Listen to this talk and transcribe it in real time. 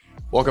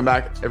Welcome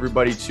back,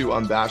 everybody, to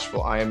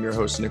Unbashful. I am your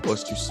host,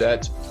 Nicholas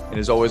Doucette. And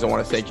as always, I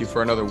want to thank you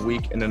for another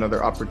week and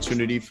another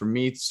opportunity for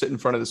me to sit in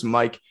front of this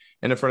mic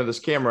and in front of this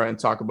camera and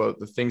talk about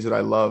the things that I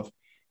love.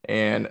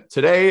 And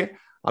today,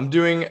 I'm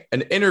doing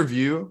an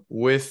interview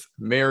with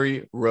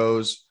Mary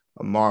Rose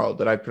Amaral.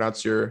 Did I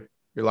pronounce your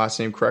last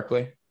name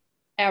correctly?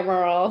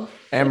 Amaral.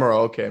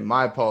 Amaral. Okay,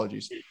 my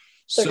apologies.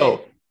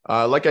 So,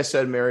 like I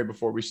said, Mary,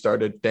 before we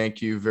started,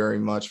 thank you very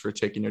much for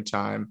taking your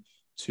time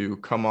to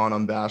come on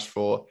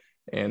Unbashful.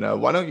 And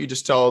why don't you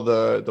just tell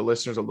the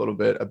listeners a little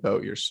bit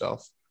about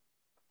yourself?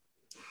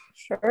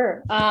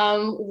 Sure.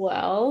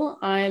 Well,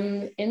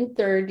 I'm in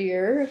third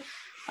year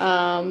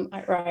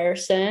at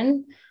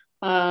Ryerson.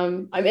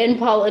 I'm in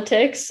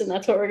politics, and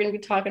that's what we're going to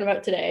be talking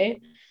about today.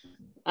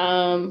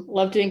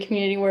 Love doing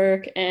community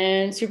work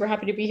and super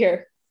happy to be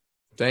here.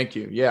 Thank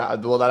you. Yeah,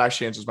 well, that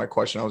actually answers my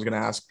question. I was going to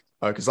ask,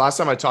 because last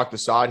time I talked to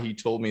Saad, he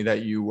told me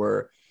that you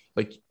were,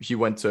 like, he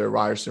went to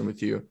Ryerson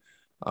with you.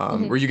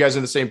 Were you guys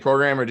in the same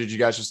program, or did you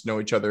guys just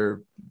know each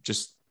other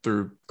just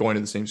through going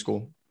to the same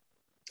school?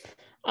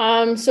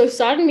 So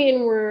Saad and me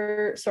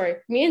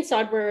and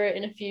Saad were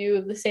in a few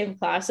of the same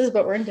classes,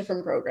 but we're in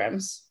different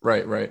programs.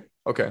 Right.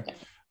 Okay.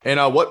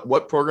 And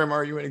what program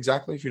are you in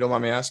exactly, if you don't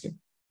mind me asking?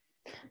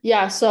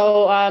 Yeah,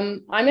 so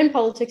I'm in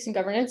politics and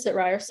governance at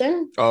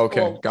Ryerson. Oh,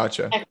 okay.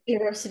 Gotcha.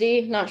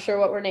 University, not sure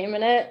what we're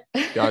naming it.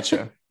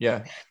 Gotcha.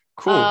 Yeah.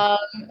 Cool.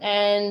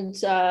 And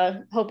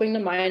hoping to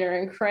minor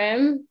in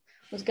crim.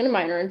 I was going to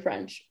minor in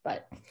French,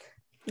 but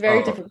very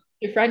difficult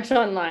to do French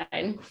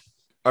online.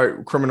 All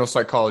right, criminal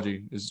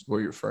psychology is what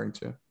you're referring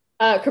to.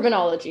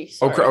 Criminology.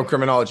 Sorry.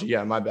 Criminology.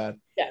 Yeah, my bad.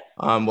 Yeah.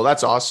 Well,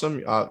 that's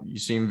awesome. You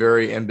seem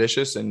very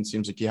ambitious, and it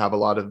seems like you have a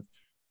lot of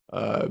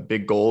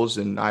big goals,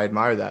 and I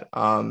admire that.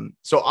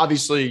 So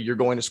obviously, you're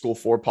going to school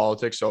for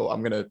politics. So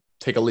I'm going to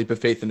take a leap of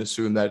faith and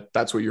assume that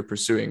that's what you're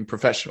pursuing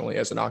professionally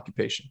as an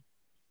occupation.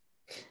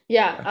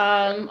 Yeah.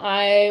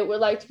 I would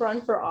like to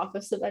run for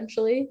office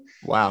eventually.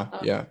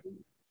 Wow. Yeah.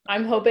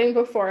 I'm hoping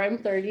before I'm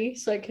 30,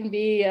 so I can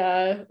be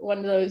one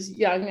of those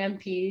young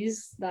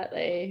MPs that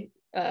they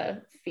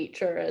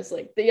feature as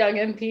like the young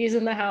MPs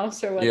in the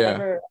House or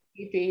whatever.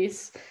 Yeah.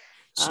 MPs.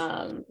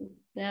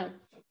 Yeah.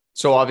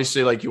 So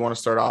obviously, like, you want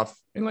to start off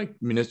in like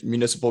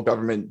municipal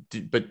government,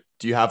 but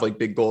do you have like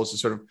big goals to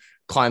sort of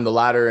climb the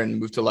ladder and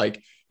move to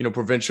like,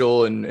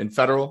 provincial and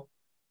federal?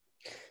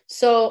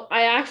 So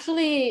I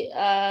actually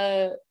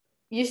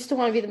used to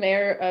want to be the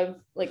mayor of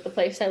like the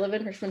place I live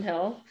in, Richmond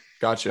Hill.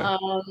 Gotcha.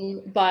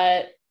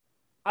 But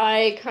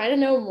I kind of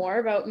know more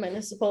about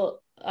municipal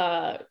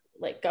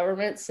like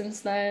government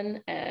since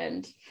then,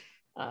 and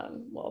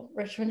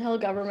Richmond Hill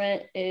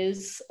government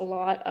is a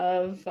lot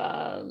of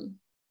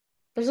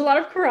there's a lot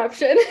of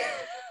corruption.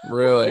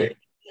 Really?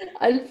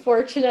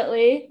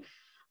 Unfortunately.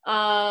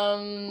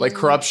 Like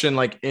corruption,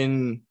 like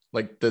in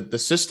like the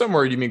system,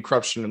 or do you mean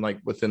corruption in like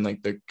within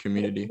like the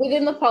community?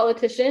 Within the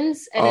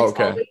politicians, and it's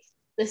always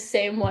the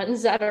same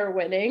ones that are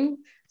winning.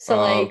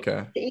 So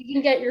to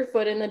even get your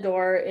foot in the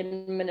door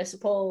in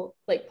municipal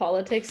like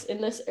politics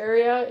in this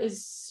area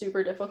is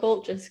super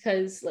difficult, just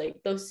because like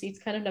those seats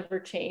kind of never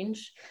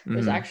change.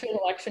 There's actually an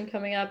election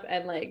coming up,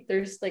 and like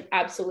there's like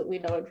absolutely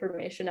no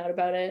information out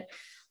about it.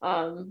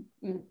 I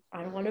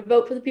don't want to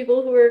vote for the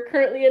people who are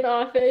currently in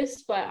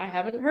office, but I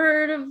haven't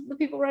heard of the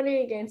people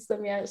running against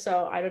them yet,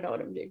 so I don't know what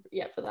I'm doing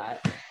yet for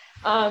that.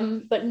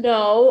 But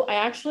no, I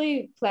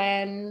actually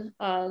plan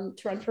to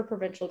run for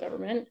provincial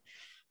government.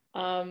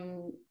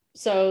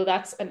 So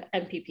that's an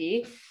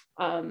MPP.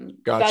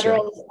 Gotcha.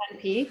 Federal is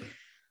MP.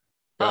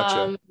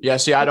 Gotcha. Yeah.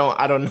 See, I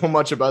don't know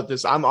much about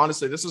this. I'm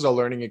honestly, this is a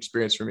learning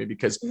experience for me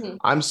because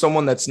I'm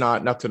someone that's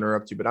not to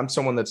interrupt you, but I'm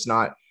someone that's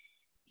not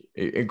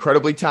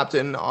incredibly tapped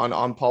in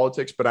on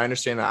politics, but I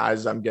understand that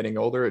as I'm getting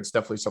older, it's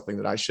definitely something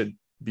that I should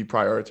be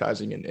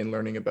prioritizing and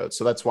learning about.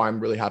 So that's why I'm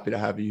really happy to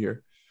have you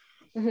here.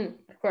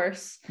 Of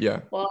course. Yeah.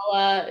 Well,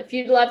 if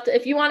you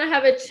want to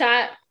have a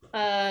chat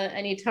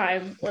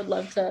anytime, would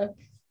love to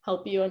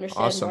help you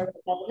understand more about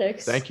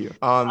politics. Thank you.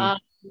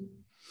 But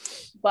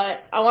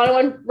I want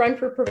to run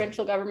for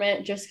provincial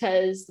government just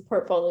because the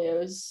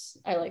portfolios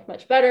I like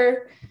much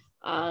better,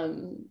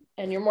 and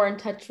you're more in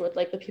touch with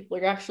like the people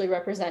you're actually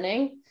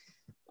representing.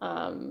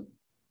 And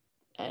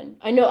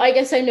I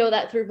guess I know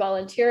that through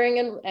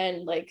volunteering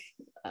and like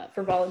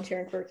for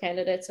volunteering for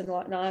candidates and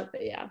whatnot.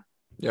 But yeah,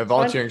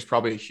 volunteering is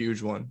probably a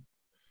huge one.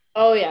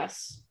 Oh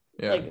yes.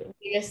 Yeah. Like the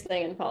biggest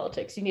thing in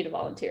politics, you need to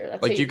volunteer.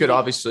 That's like you could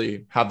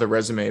obviously have the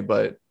resume,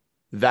 but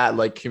that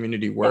like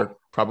community work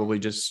probably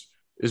just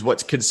is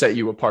what could set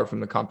you apart from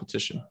the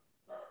competition.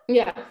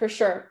 Yeah, for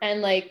sure.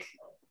 And like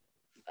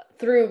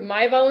through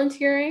my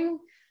volunteering,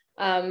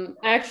 I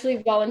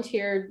actually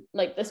volunteered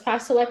like this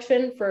past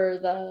election for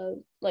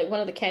the like one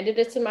of the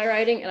candidates in my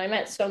riding, and I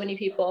met so many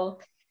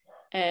people,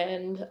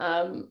 and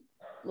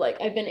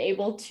like I've been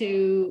able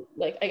to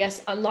like I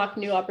guess unlock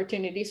new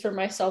opportunities for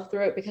myself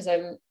through it because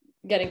I'm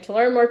getting to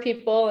learn more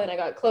people, and I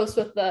got close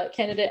with the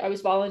candidate I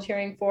was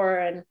volunteering for,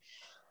 and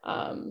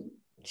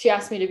she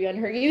asked me to be on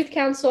her youth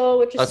council,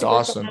 which is that's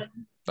awesome. fun.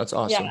 That's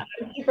awesome. Yeah,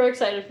 I'm super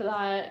excited for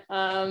that.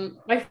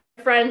 My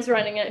friend's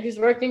running it, who's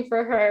working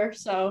for her,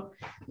 so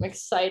I'm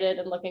excited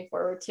and looking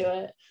forward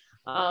to it.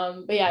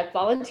 But yeah,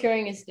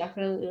 volunteering is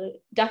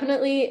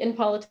definitely in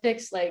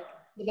politics like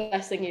the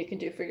best thing you can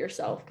do for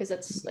yourself, because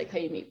that's like how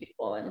you meet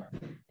people, and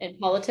in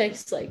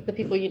politics, like the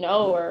people you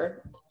know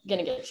are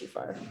gonna get you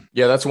far.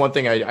 Yeah, that's one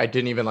thing I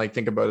didn't even like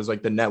think about, is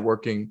like the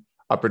networking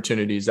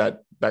opportunities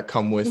that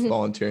come with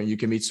volunteering. You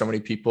can meet so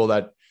many people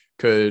that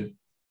could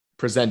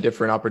present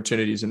different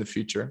opportunities in the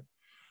future.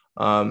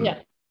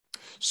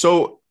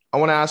 So I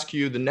want to ask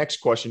you the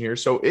next question here.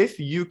 So if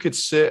you could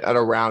sit at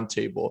a round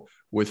table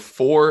with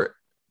 4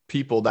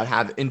 people that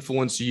have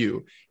influenced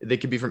you, they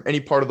could be from any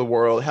part of the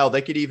world. Hell,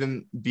 they could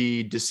even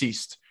be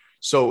deceased.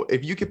 So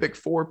if you could pick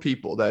 4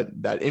 people that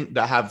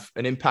have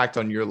an impact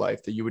on your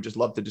life that you would just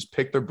love to just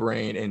pick their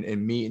brain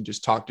and meet and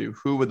just talk to,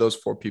 who would those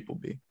 4 people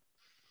be?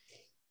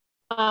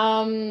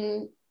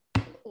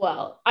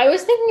 Well, I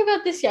was thinking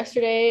about this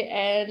yesterday,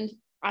 and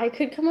I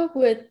could come up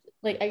with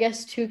like, I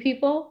guess 2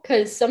 people,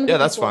 because some of the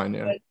that's fine.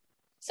 Yeah.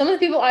 Some of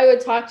the people I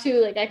would talk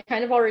to, like I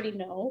kind of already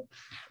know,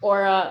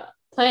 or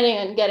planning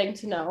on getting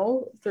to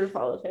know through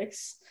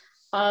politics.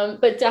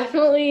 But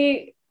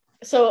definitely,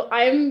 so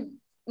I'm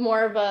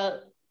more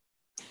of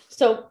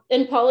so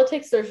in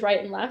politics, there's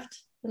right and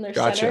left, and there's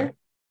center.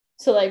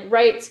 So like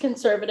right's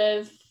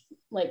conservative,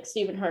 like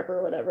Stephen Harper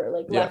or whatever,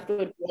 like left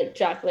would be like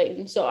Jack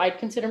Layton. So I'd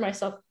consider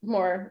myself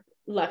more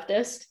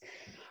leftist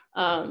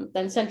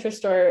than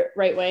centrist or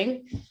right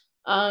wing.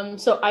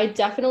 So I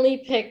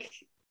definitely pick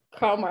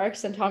Karl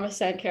Marx and Thomas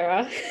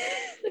Sankara.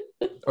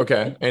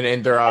 Okay.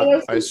 And they're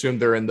I assume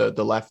they're in the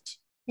left.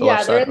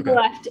 They're in the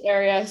left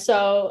area.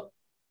 So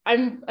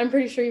I'm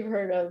pretty sure you've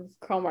heard of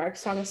Karl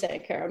Marx, Thomas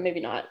Sankara, maybe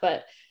not,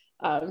 but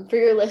for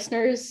your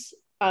listeners,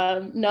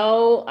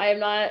 no, I am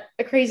not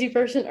a crazy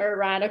person or a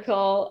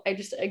radical. I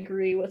just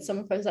agree with some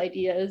of his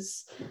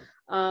ideas.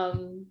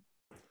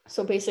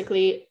 So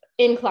basically,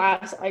 in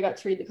class, I got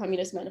to read the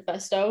Communist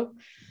Manifesto,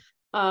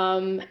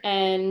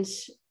 and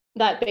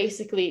that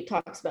basically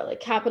talks about like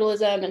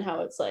capitalism and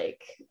how it's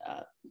like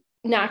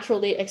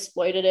naturally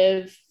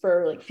exploitative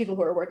for like people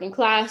who are working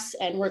class,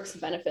 and works to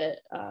benefit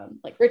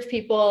like rich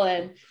people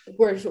and the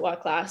bourgeois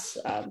class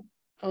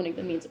owning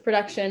the means of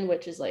production,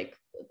 which is like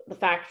the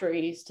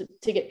factories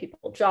to get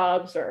people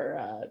jobs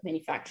or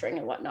manufacturing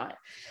and whatnot.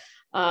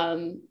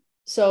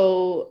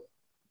 So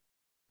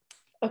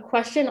a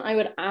question I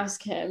would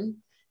ask him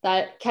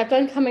that kept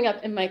on coming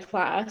up in my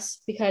class,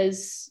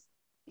 because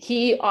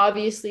he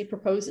obviously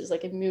proposes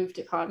like a move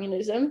to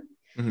communism.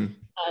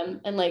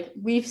 And like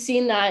we've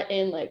seen that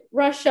in like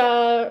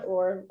Russia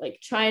or like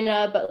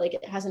China, but like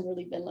it hasn't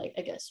really been like,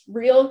 I guess,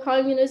 real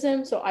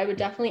communism. So I would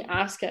definitely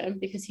ask him,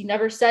 because he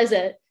never says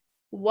it,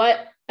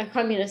 what a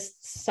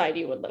communist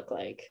society would look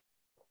like.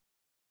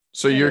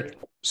 So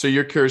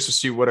you're curious to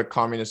see what a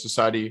communist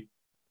society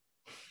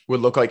would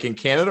look like in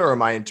Canada, or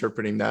am I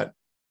interpreting that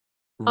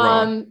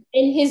wrong?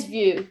 In his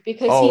view,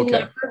 because he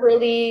never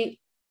really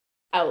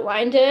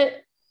outlined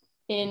it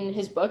in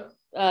his book,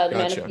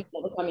 the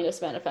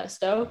Communist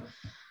Manifesto.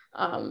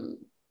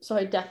 So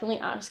I definitely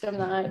ask him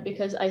that,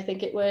 because I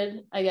think it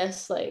would, I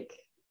guess, like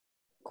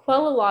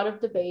quell a lot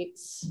of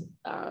debates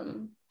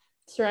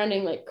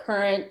surrounding like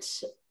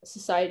current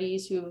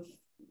societies who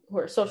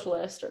are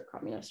socialist or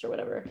communist or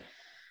whatever.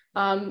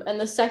 And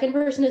the second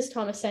person is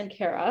Thomas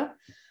Sankara.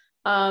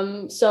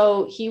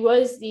 So he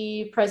was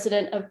the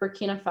president of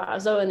Burkina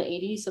Faso in the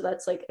 80s. So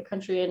that's like a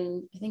country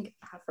in, I think,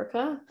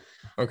 Africa.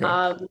 Okay.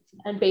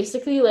 And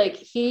basically like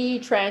he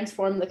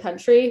transformed the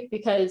country,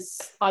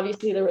 because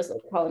obviously there was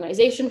like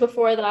colonization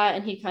before that,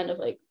 and he kind of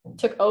like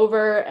took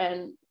over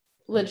and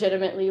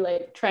legitimately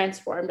like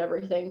transformed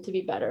everything to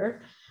be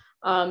better.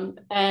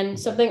 And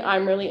something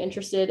I'm really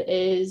interested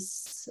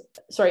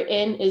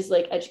in is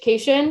like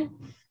education.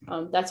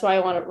 That's why I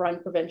want to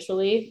run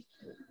provincially.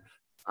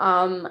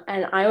 And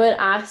I would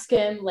ask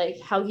him like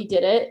how he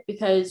did it,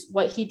 because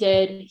what he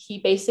did, he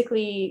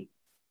basically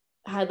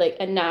had like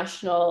a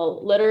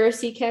national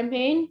literacy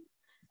campaign,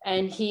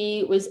 and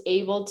he was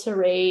able to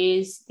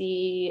raise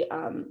the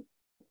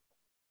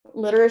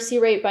literacy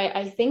rate by,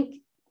 I think,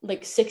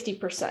 like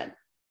 60%,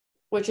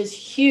 which is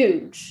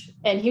huge.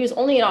 And he was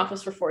only in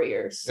office for 4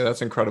 years. Yeah,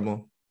 that's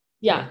incredible.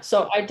 Yeah.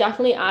 So I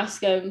definitely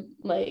ask him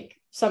like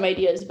some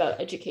ideas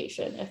about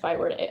education if I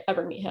were to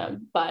ever meet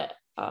him, but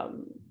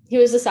he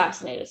was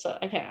assassinated, so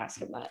I can't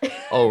ask him that.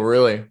 Oh,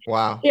 really?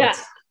 Wow. Yeah.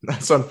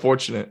 That's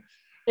unfortunate.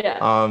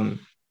 Yeah.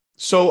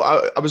 So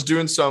I was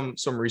doing some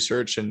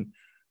research and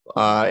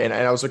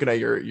I was looking at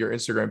your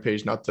Instagram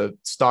page, not to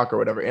stalk or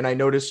whatever, and I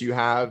noticed you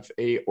have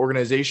a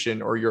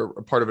organization, or you're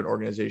a part of an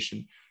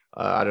organization.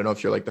 I don't know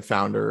if you're like the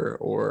founder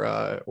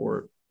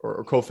or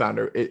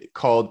co-founder,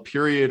 called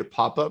Period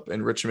Pop-Up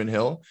in Richmond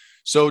Hill.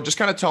 So just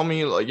kind of tell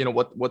me, like,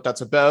 what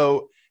that's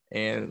about,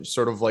 and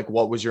sort of like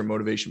what was your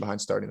motivation behind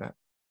starting that?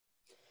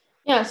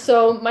 Yeah,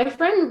 so my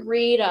friend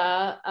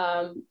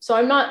Rita, so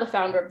I'm not the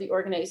founder of the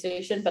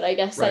organization, but I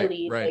guess I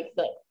lead like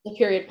the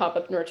Period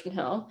Pop-Up in Richmond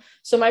Hill.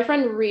 So my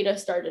friend Rita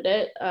started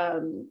it.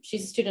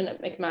 She's a student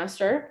at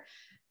McMaster.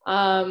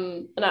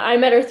 And I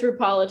met her through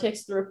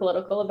politics, through a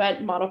political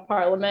event, Model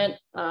Parliament.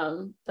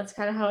 That's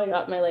kind of how I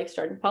got my like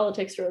start in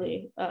politics,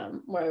 really,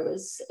 where I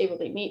was able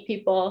to meet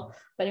people.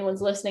 If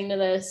anyone's listening to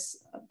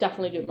this,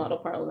 definitely do Model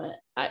Parliament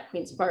at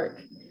Queen's Park.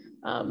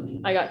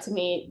 I got to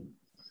meet,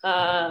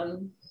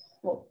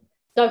 well,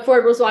 Doug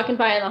Ford was walking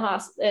by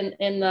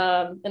in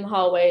the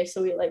hallway,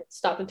 so we like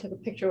stopped and took a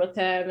picture with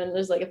him. And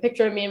there's like a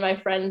picture of me and my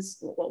friends.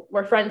 Well,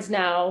 we're friends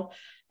now,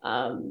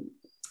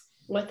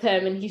 with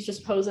him, and he's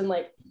just posing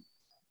like.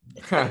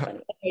 Funny.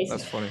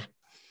 That's funny.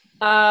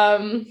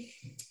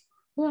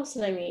 Who else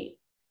did I meet?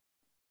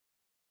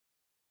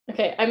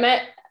 Okay,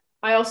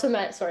 I also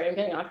met. Sorry, I'm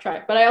getting off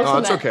track, but I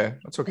also met. Okay.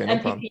 That's okay. No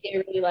problem. I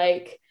really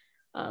like.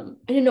 I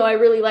didn't know I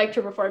really liked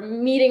her before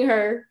meeting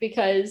her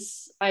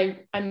because I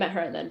met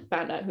her and then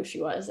found out who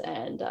she was,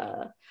 and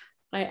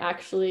I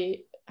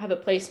actually have a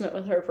placement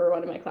with her for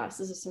one of my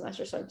classes this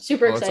semester, so I'm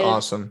super excited. That's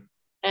awesome.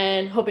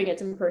 And hoping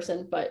it's in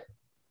person, but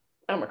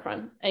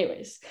Omicron.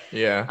 Anyways.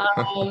 Yeah.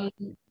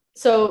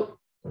 So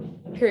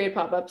period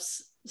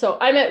pop-ups. So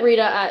I met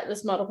Rita at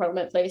this Model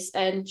Parliament place,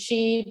 and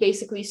she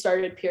basically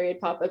started period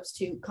pop-ups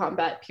to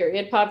combat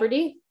period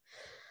poverty.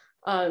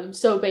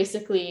 So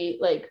basically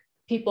like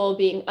people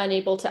being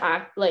unable to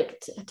act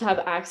like to have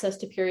access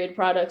to period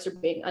products or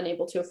being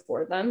unable to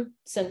afford them,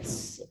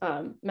 since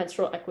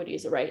menstrual equity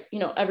is a right.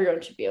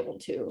 Everyone should be able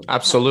to.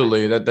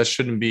 Absolutely. That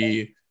shouldn't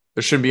be,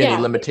 there shouldn't be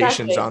any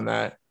limitations on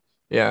that.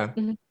 Yeah.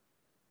 Mm-hmm.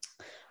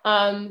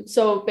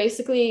 So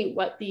basically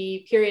what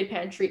the period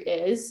pantry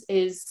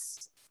is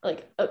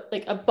like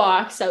a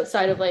box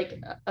outside of like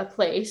a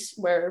place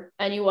where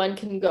anyone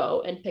can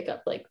go and pick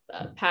up like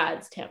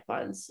pads,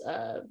 tampons,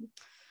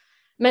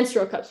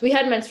 menstrual cups. We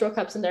had menstrual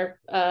cups in there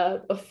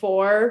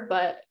before,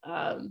 but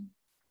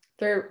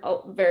they're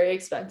very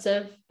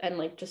expensive, and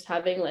like just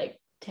having like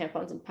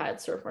tampons and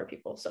pads serve more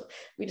people. So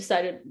we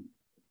decided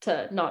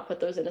to not put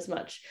those in as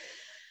much.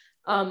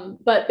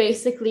 But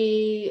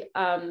basically,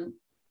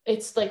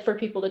 it's like for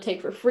people to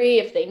take for free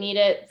if they need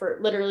it. For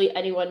literally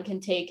anyone can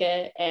take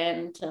it,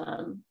 and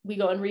we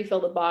go and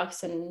refill the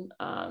box. And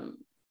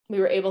we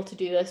were able to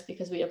do this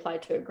because we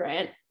applied to a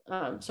grant.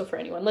 So for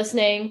anyone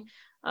listening,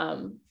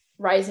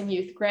 Rising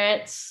Youth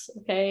Grants,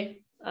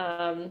 okay,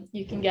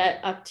 you can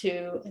get up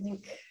to, I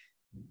think,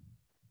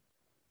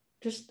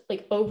 just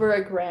like over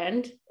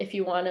 $1,000 if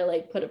you want to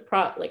like put a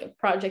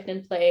project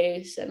in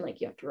place, and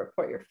like you have to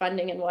report your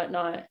funding and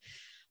whatnot.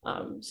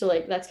 So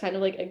like that's kind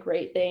of like a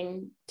great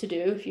thing to do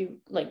if you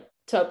like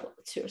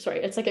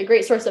it's like a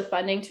great source of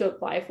funding to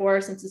apply for,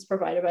 since it's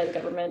provided by the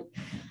government.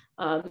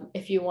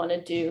 If you want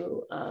to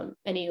do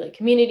any like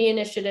community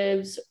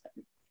initiatives,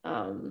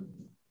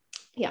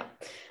 yeah.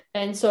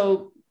 And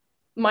so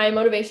my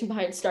motivation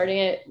behind starting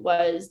it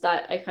was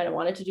that I kind of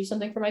wanted to do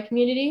something for my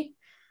community,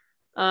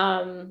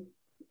 and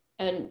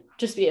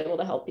just be able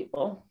to help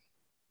people.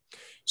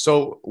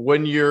 So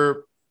when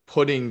you're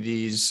putting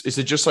these, is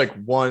it just like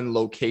one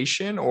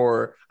location,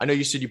 or I know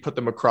you said you put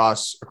them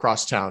across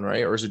town,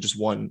 right? Or is it just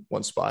one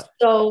spot?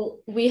 So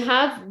we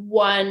have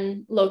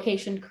one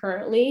location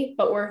currently,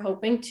 but we're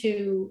hoping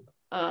to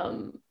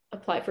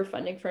apply for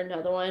funding for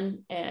another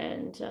one.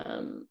 And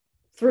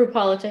through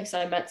politics,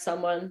 I met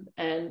someone,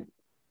 and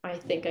I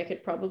think I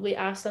could probably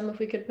ask them if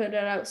we could put it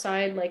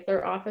outside like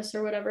their office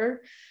or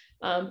whatever.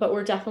 But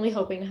we're definitely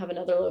hoping to have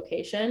another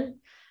location.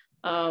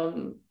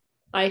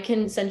 I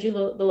can send you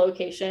the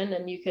location,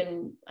 and you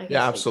can, I guess,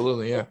 yeah,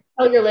 absolutely. Yeah.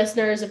 Tell your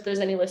listeners, if there's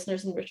any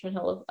listeners in Richmond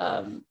Hill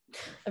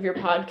of your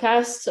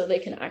podcast, so they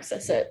can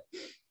access it.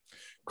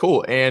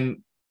 Cool. And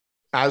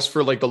as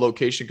for like the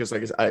location, because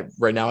like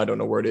right now I don't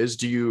know where it is.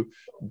 Do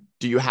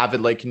you have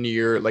it like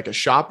near like a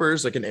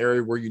Shoppers, like an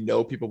area where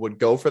people would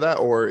go for that,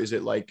 or is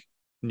it like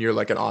near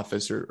like an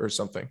office or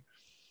something?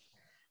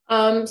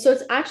 So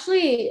it's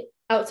actually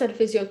outside a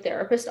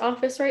physiotherapist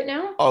office right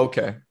now. Oh,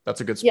 okay. That's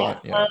a good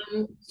spot. Yeah.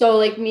 So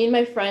like me and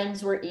my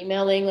friends were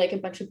emailing like a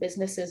bunch of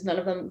businesses. None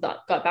of them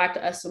got back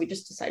to us. So we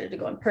just decided to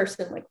go in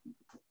person, like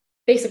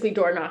basically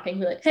door knocking.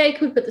 We're like, hey,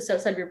 can we put this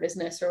outside your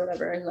business or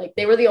whatever? And like,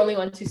 they were the only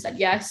ones who said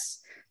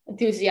yes,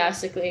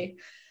 enthusiastically.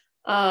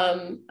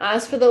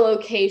 As for the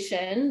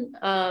location,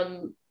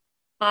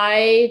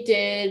 I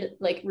did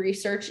like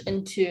research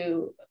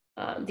into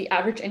the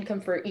average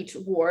income for each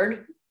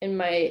ward in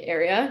my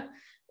area.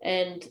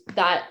 And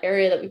that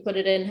area that we put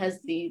it in has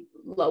the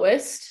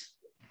lowest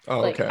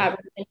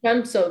average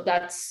income. So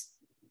that's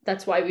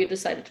why we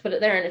decided to put it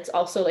there. And it's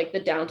also like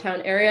the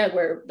downtown area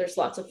where there's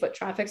lots of foot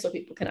traffic, so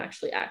people can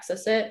actually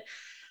access it.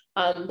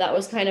 That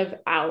was kind of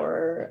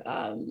our,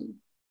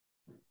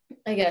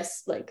 I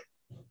guess, like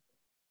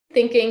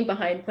thinking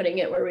behind putting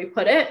it where we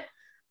put it.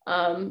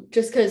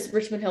 Just because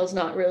Richmond Hill is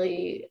not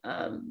really,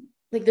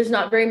 like there's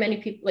not very many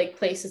people, like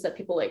places that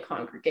people like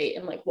congregate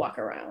and like walk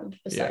around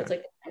besides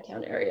like the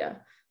downtown area.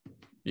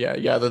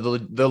 Yeah.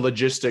 The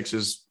logistics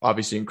is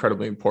obviously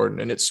incredibly important,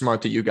 and it's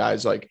smart that you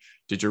guys like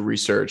did your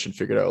research and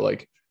figured out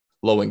like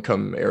low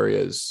income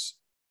areas,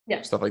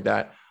 stuff like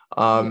that.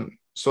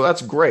 So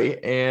that's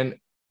great. And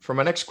for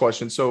my next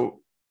question, so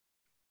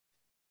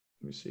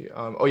let me see.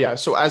 Oh yeah.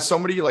 So as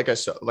somebody like I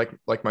said,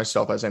 like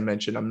myself, as I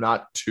mentioned, I'm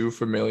not too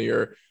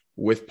familiar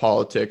with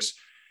politics.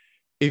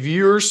 If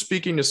you're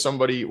speaking to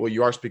somebody, well,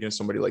 you are speaking to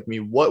somebody like me,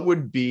 what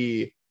would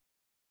be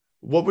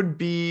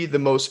the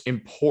most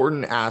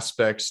important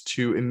aspects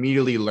to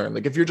immediately learn?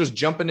 Like if you're just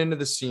jumping into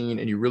the scene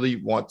and you really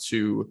want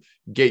to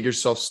get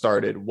yourself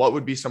started, what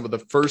would be some of the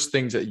first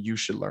things that you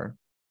should learn?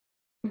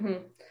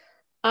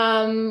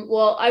 Mm-hmm.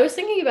 Well, I was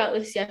thinking about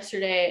this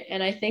yesterday,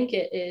 and I think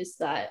it is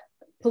that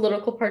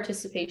political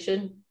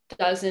participation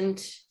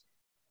doesn't,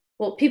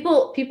 well,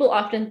 people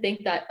often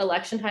think that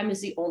election time is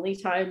the only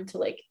time to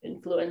like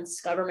influence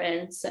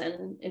governments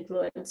and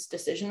influence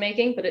decision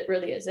making, but it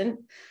really isn't.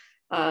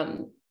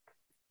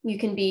 You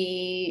can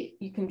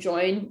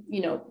join,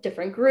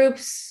 different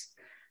groups.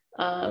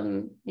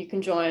 You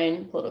can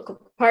join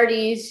political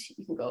parties,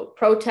 you can go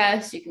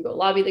protest, you can go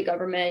lobby the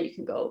government, you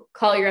can go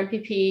call your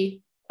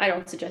MPP. I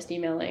don't suggest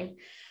emailing.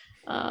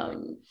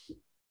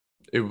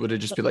 Would it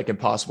just be like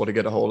impossible to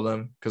get a hold of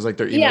them because like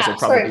their emails are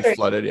probably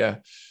flooded? Yeah.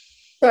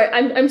 Sorry,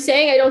 I'm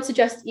saying I don't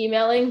suggest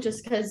emailing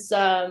just because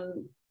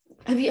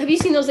have you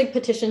seen those like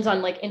petitions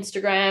on like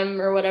Instagram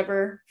or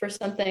whatever for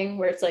something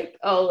where it's like,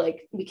 oh,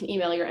 like we can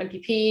email your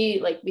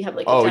MPP, like we have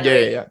like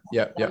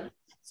yeah.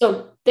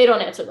 So they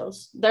don't answer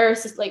those.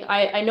 There's just like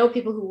I know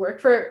people who work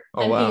for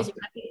MPs or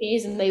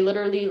MPPs and they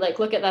literally like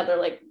look at that, they're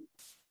like,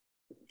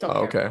 don't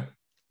care. Okay.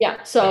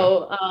 Yeah.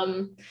 So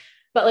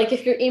but like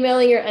if you're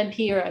emailing your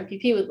MP or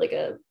MPP with like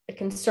a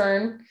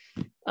concern,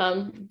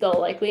 they'll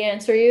likely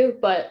answer you.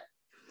 But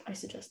I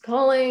suggest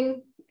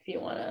calling if you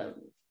want to,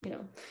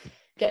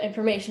 get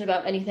information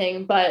about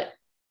anything. But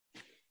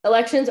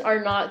elections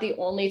are not the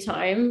only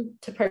time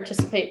to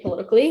participate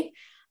politically,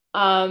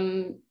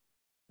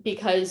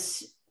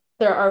 because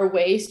there are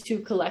ways to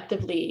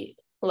collectively,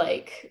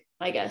 like,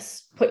 I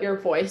guess, put your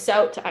voice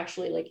out to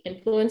actually like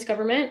influence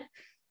government.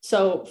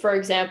 So, for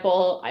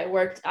example, I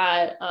worked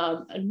at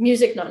a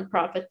music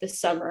nonprofit this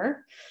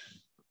summer,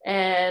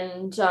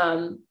 and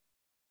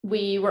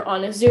we were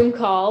on a Zoom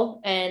call,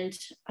 and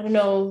I don't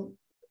know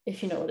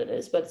if you know what it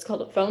is, but it's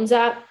called a phone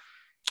zap.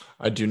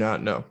 I do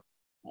not know.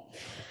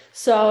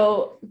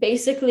 So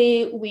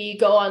basically, we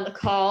go on the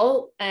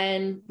call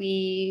and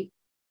we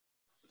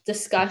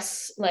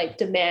discuss like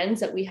demands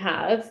that we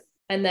have,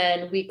 and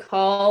then we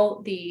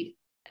call the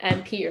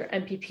MP or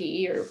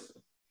MPP or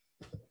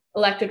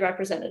elected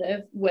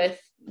representative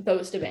with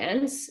those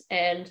demands.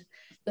 And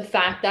the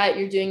fact that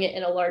you're doing it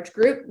in a large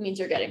group means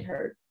you're getting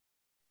heard.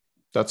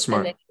 That's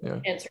smart. Yeah.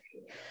 Answer.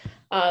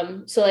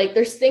 So like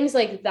there's things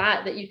like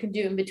that you can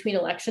do in between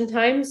election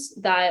times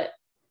that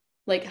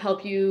like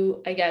help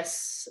you, I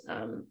guess,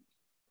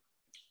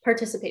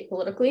 participate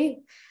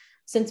politically,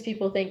 since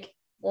people think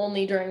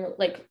only during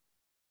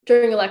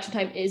election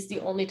time is the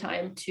only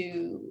time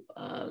to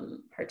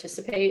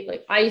participate.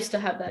 Like I used to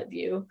have that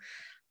view,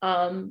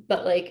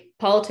 but like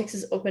politics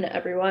is open to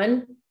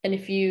everyone. And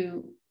if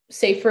you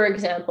say, for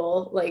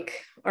example,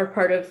 like are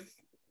part of,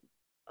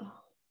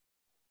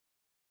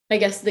 I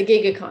guess, the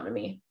gig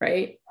economy,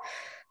 right?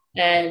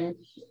 And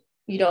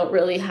you don't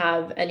really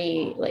have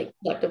any like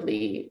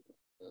collectively,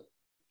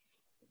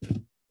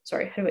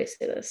 sorry, how do I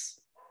say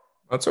this?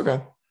 That's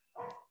okay.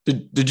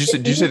 Did you say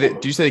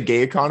the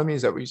gay economy?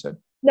 Is that what you said?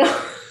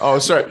 No. Oh,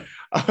 sorry.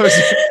 I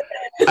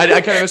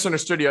kind of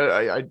misunderstood you.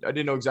 I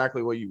didn't know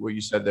exactly what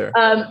you said there.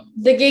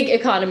 The gig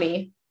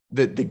economy.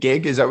 The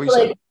gig, is that what you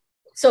said?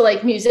 So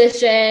like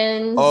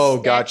musicians. Oh,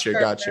 gotcha.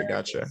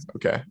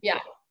 Okay. Yeah.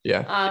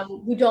 Yeah.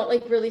 We don't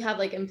like really have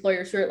like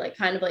employers who are like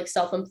kind of like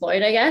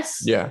self-employed, I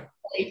guess. Yeah.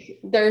 Like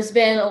there's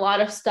been a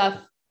lot of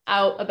stuff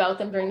out about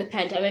them during the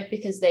pandemic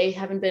because they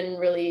haven't been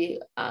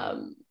really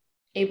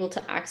able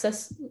to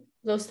access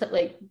those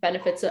like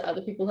benefits that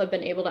other people have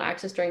been able to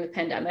access during the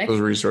pandemic. Those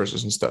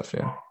resources and stuff.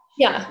 Yeah.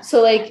 Yeah.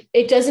 So like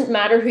it doesn't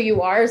matter who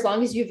you are as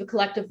long as you have a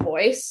collective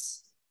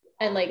voice.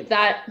 And like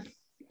that,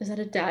 is that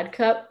a dad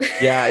cup?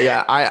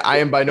 Yeah. I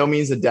am by no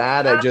means a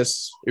dad.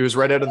 It was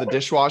right out of the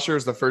dishwasher. It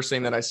was the first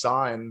thing that I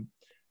saw and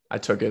I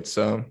took it.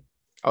 So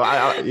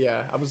I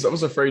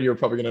was afraid you were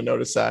probably going to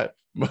notice that.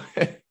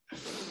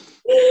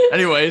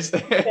 Anyways.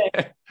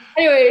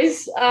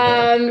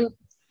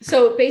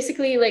 So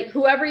basically like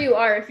whoever you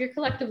are, if you're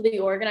collectively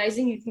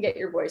organizing, you can get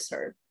your voice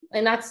heard.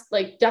 And that's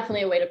like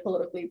definitely a way to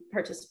politically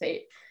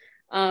participate.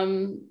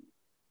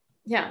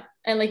 Yeah.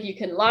 And like you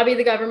can lobby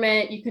the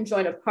government, you can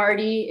join a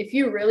party. If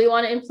you really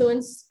want to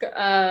influence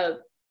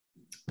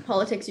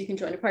politics, you can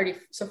join a party.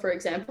 So for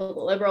example, the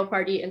Liberal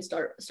Party, and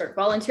start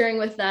volunteering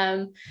with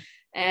them.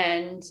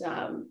 And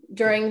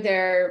during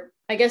their,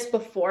 I guess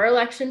before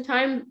election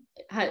time,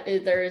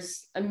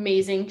 there's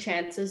amazing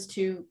chances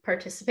to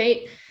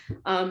participate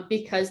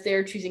because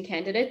they're choosing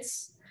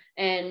candidates.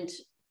 And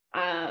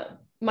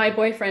my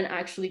boyfriend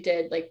actually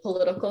did like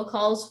political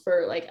calls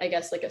for like, I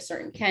guess like a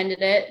certain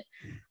candidate,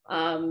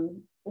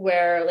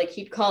 where like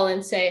he'd call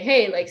and say,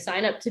 hey, like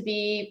sign up to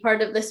be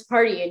part of this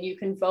party and you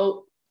can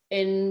vote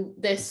in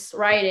this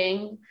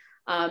riding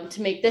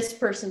to make this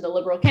person the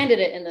Liberal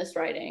candidate in this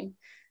riding.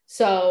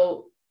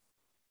 So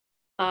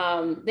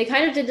they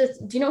kind of did this.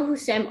 Do you know who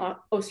Sam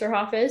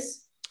Osterhoff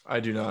is? I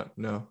do not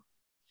know.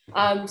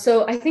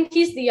 So I think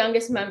he's the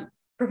youngest he's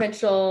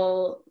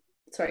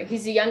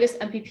the youngest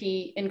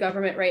MPP in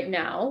government right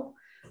now.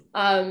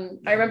 I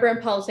remember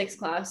in politics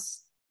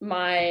class,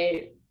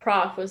 my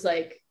prof was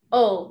like,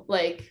 oh,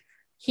 like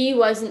he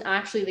wasn't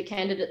actually the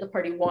candidate the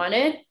party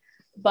wanted,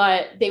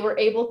 but they were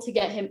able to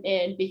get him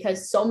in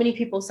because so many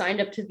people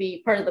signed up to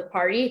be part of the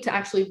party to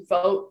actually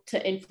vote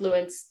to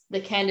influence the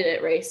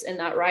candidate race in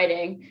that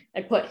riding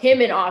and put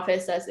him in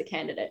office as the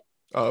candidate.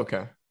 Oh,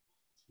 okay.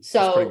 So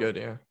that's pretty good,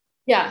 yeah.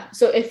 Yeah.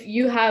 So if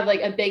you have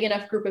like a big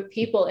enough group of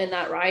people in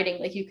that riding,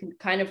 like you can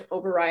kind of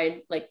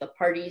override like the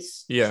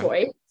party's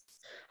choice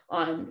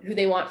on who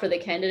they want for the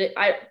candidate.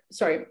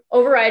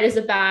 Override is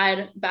a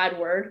bad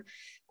word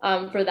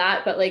for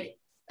that, but like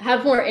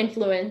have more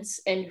influence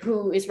in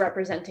who is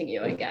representing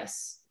you, I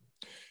guess.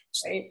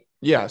 Right.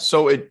 Yeah.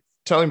 So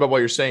telling about what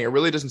you're saying, it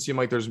really doesn't seem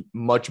like there's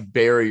much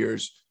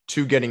barriers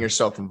to getting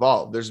yourself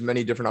involved. There's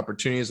many different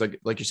opportunities.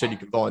 Like you said, you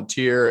can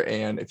volunteer,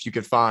 and if you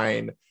could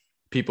find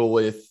people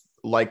with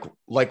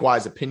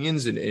likewise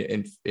opinions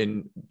and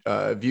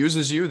views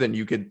as you, then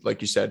you could,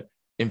 like you said,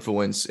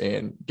 influence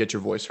and get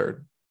your voice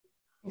heard.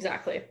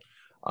 Exactly.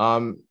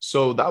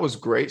 So that was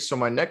great. So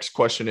my next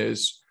question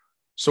is,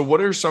 so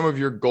what are some of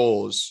your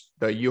goals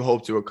that you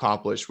hope to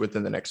accomplish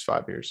within the next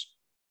 5 years?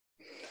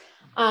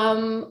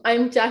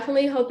 I'm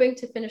definitely hoping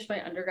to finish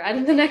my undergrad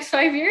in the next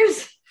 5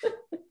 years.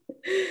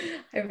 I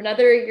have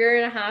another 1.5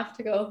 years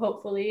to go,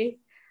 hopefully.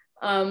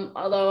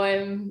 Although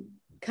I'm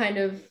kind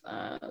of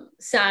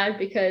sad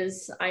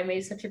because I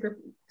made such a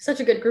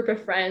good group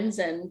of friends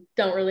and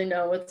don't really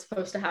know what's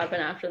supposed to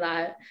happen after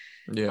that.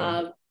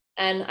 Yeah.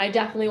 And I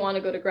definitely want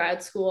to go to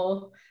grad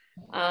school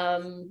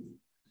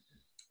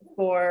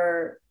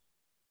for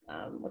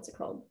what's it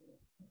called?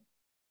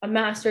 A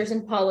master's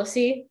in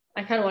policy.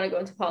 I kind of want to go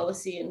into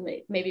policy and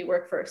maybe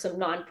work for some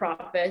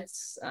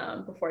nonprofits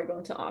before I go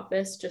into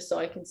office, just so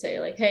I can say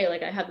like, hey,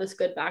 like I have this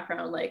good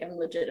background, like I'm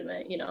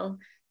legitimate,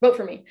 vote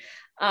for me.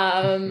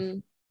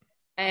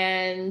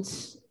 And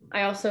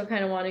I also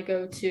kind of want to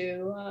go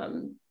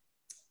to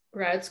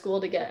grad school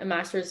to get a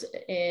master's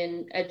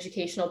in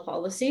educational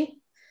policy.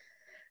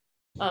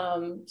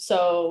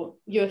 So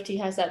U of T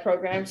has that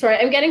program. Sorry,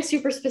 I'm getting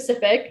super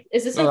specific.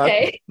 Is this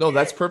okay?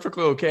 That's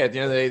perfectly okay. At the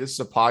end of the day, this is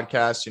a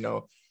podcast,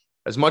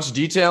 as much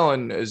detail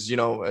and as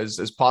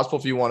possible.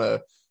 If you want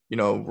to,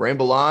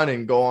 ramble on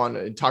and go on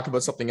and talk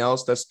about something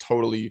else, that's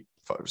totally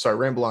sorry.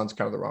 Ramble on is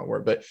kind of the wrong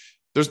word, but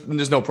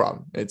there's no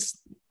problem. It's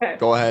okay.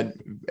 Go ahead.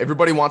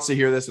 Everybody wants to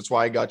hear this. That's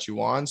why I got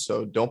you on.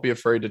 So don't be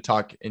afraid to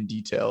talk in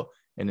detail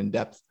and in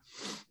depth.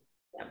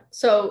 Yeah.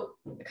 So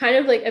kind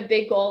of like a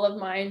big goal of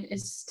mine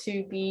is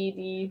to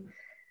be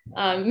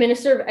the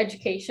Minister of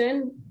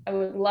Education. I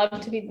would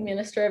love to be the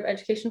Minister of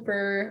Education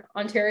for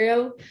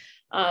Ontario.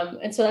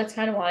 And so that's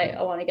kind of why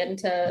I want to get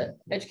into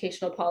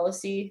educational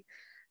policy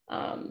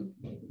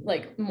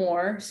like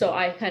more. So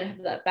I kind of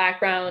have that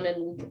background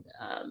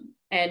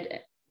and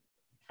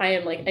I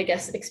am like, I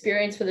guess,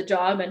 experienced for the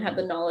job and have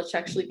the knowledge to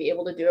actually be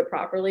able to do it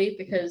properly,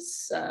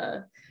 because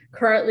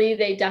currently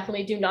they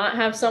definitely do not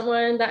have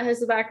someone that has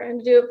the background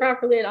to do it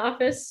properly in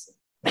office.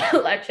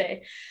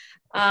 Leche.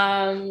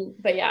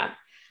 But yeah,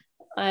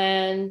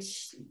 and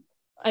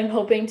I'm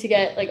hoping to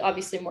get like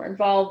obviously more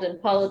involved in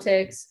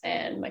politics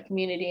and my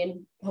community,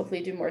 and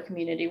hopefully do more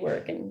community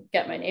work and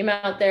get my name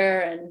out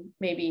there and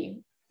maybe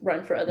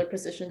run for other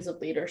positions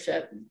of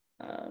leadership.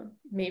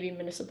 Maybe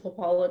municipal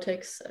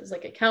politics as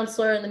like a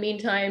counselor in the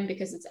meantime,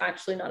 because it's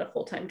actually not a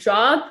full-time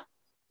job,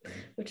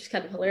 which is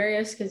kind of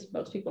hilarious because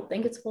most people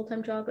think it's a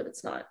full-time job, but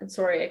it's not. And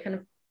sorry, I kind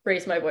of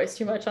raised my voice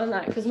too much on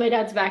that because my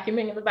dad's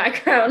vacuuming in the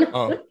background.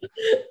 Oh,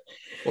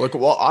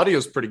 well, audio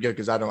is pretty good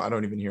because I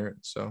don't even hear it.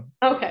 So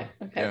okay,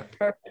 yeah.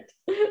 Perfect.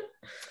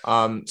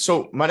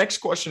 So my next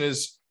question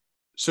is,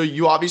 so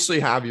you obviously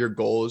have your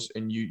goals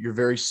and you're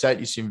very set.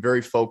 You seem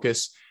very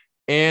focused.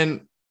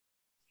 And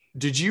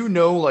did you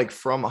know, like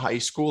from high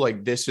school,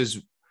 like this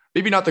is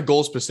maybe not the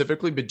goal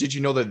specifically, but did you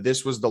know that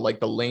this was the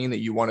lane that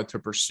you wanted to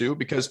pursue?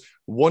 Because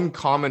one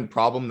common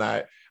problem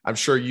that I'm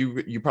sure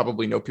you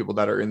probably know people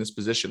that are in this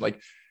position,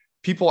 like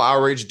people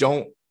our age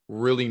don't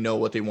really know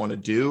what they want to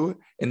do,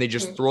 and they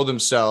just throw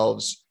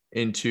themselves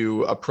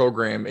into a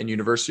program in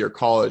university or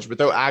college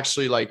without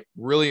actually like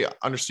really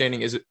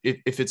understanding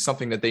if it's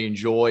something that they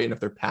enjoy and if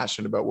they're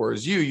passionate about.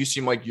 Whereas you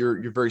seem like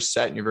you're very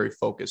set and you're very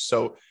focused.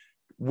 So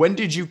when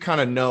did you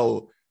kind of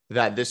know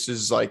that this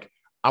is like,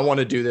 I want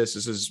to do this.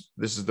 This is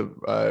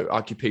the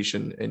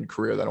occupation and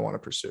career that I want to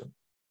pursue?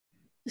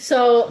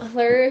 So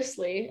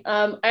hilariously,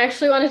 I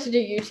actually wanted to do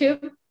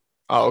YouTube.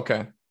 Oh,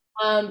 okay.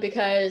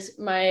 Because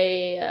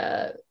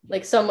my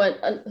like someone,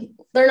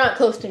 they're not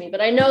close to me,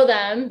 but I know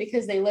them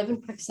because they live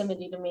in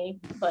proximity to me,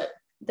 but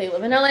they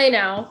live in LA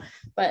now,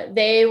 but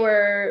they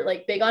were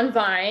like big on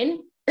Vine.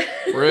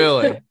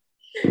 Really?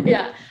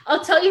 Yeah.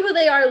 I'll tell you who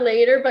they are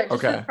later, but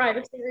just for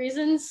privacy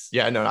reasons.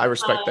 Yeah, no, I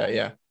respect that.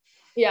 Yeah.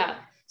 Yeah.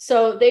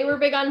 So they were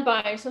big on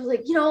Vine. So I was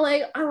like,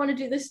 like I want to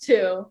do this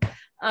too.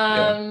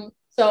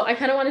 So I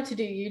kind of wanted to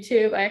do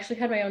YouTube. I actually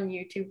had my own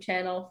YouTube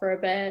channel for a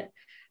bit.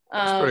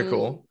 That's pretty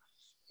cool.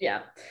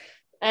 Yeah.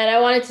 and I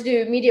wanted to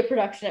do media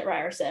production at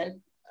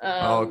Ryerson.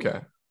 Okay.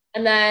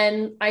 And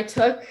then I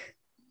took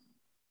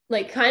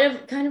like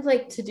kind of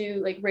like to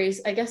do like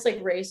raise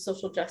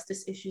social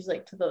justice issues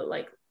like to the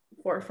like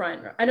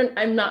forefront.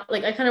 I'm not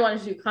like, I kind of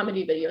wanted to do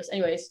comedy videos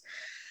anyways.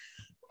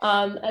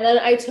 And then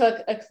I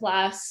took a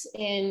class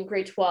in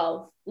grade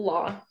 12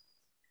 law,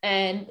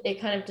 and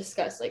it kind of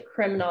discussed like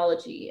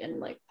criminology and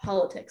like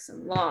politics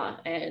and law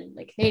and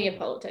like Canadian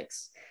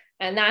politics.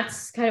 And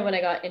that's kind of when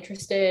I got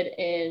interested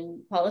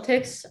in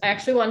politics. I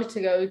actually wanted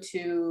to go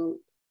to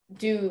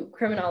do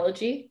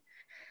criminology.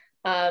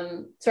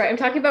 Sorry, I'm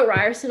talking about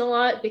Ryerson a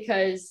lot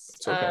because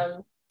okay.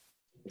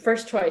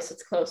 First choice,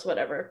 it's close,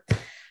 whatever.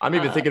 I'm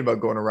even thinking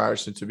about going to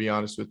Ryerson, to be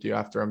honest with you,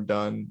 after I'm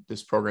done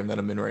this program that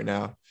I'm in right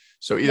now.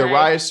 So either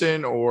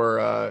Ryerson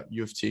or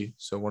U of T.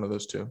 So one of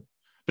those two.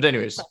 But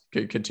anyways,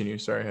 continue.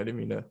 Sorry, I didn't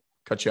mean to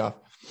cut you off.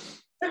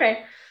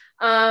 Okay.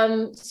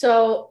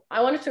 So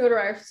I wanted to go to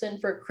Ryerson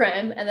for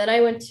crim, and then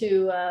I went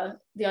to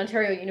the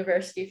Ontario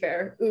University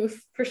Fair.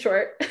 OOF for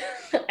short.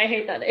 I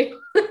hate that name.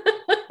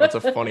 That's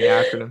a funny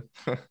acronym.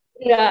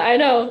 Yeah, I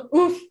know.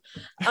 OOF.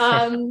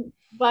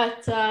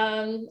 But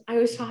I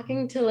was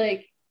talking to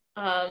like,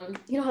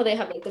 you know how they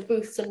have like the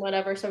booths and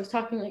whatever. So I was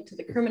talking like to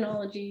the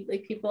criminology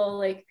like people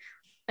like,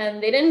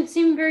 and they didn't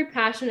seem very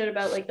passionate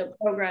about like the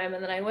program.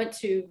 And then I went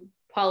to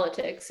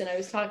politics, and I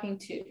was talking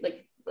to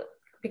like,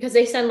 because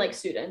they send like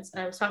students,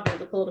 and I was talking to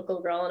the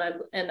political girl,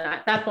 and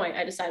at that point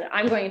I decided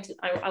I want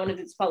to do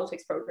this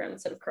politics program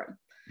instead of crim.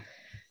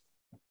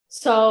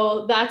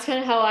 So that's kind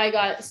of how I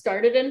got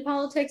started in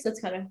politics.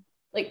 That's kind of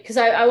like, because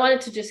I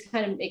wanted to just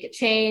kind of make a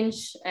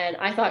change, and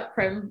I thought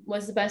crim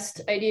was the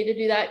best idea to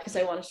do that because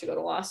I wanted to go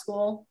to law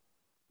school.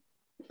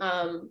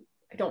 I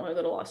don't want to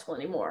go to law school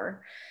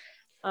anymore.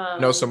 I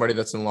know somebody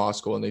that's in law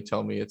school, and they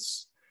tell me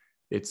it's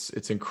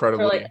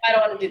incredibly like, I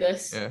don't want to do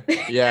this.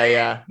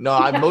 Yeah.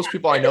 No, most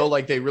people I know,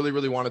 like they really,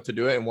 really wanted to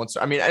do it. And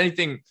I mean,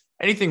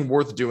 anything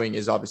worth doing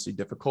is obviously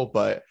difficult,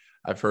 but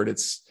I've heard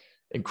it's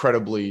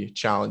incredibly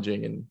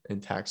challenging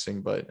and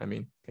taxing. But I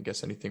mean, I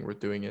guess anything worth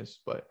doing is.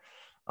 But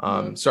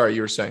sorry,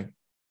 you were saying.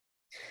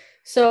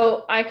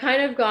 So I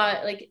kind of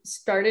got like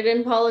started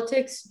in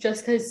politics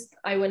just because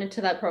I went into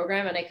that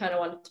program and I kind of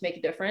wanted to make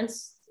a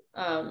difference.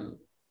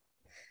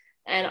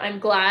 And I'm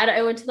glad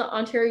I went to the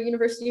Ontario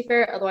University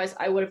Fair. Otherwise,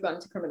 I would have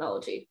gone to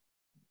criminology.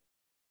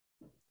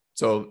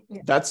 So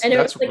that's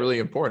like, really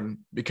important,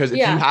 because if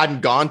you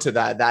hadn't gone to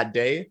that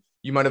day,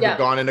 you might have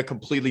gone in a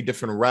completely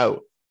different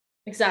route.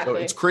 Exactly. So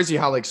it's crazy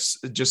how like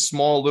just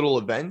small little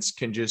events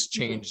can just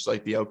change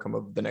like the outcome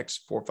of the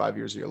next 4 or 5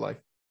 years of your life.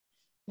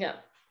 Yeah.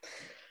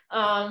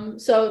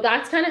 So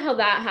that's kind of how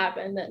that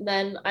happened. And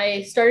then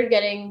I started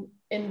getting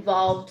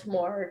involved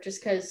more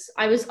just because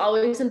I was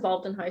always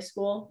involved in high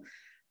school.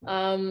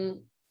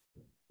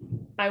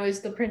 I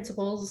was the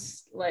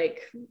principal's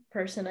like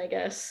person, I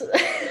guess.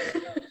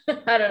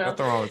 I don't know.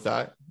 Nothing wrong with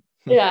that.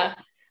 Yeah.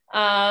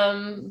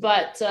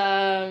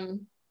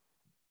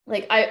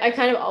 Like I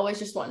kind of always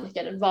just wanted to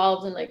get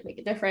involved and like make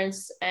a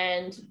difference.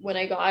 And when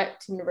I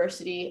got to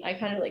university, I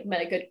kind of like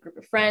met a good group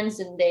of friends,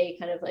 and they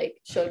kind of like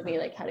showed me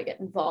like how to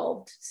get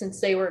involved, since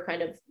they were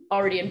kind of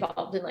already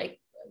involved in like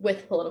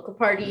with political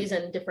parties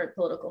and different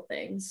political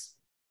things.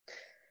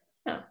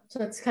 Yeah, so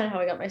that's kind of how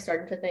I got my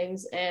start into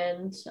things.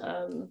 And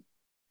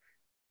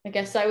I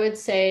guess I would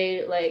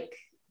say like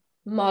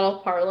Model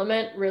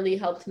Parliament really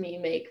helped me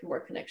make more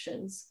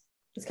connections.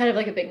 It's kind of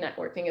like a big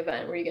networking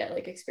event where you get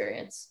like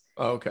experience.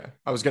 Oh, okay.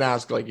 I was gonna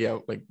ask like,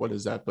 like what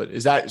is that? But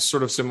is that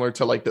sort of similar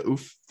to like the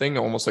OOF thing,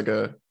 almost like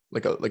a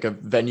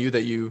venue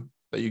that you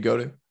go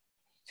to?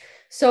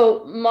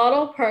 So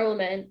Model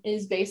Parliament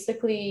is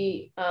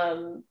basically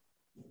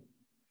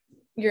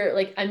you're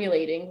like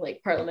emulating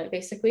like Parliament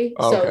basically.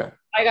 Oh, okay. So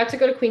I got to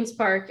go to Queen's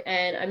Park,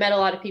 and I met a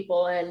lot of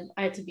people, and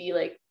I had to be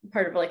like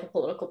part of like a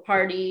political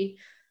party.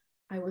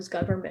 I was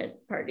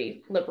government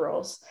party,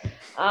 Liberals.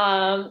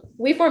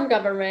 We formed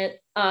government,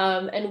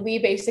 and we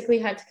basically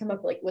had to come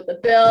up like with a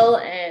bill,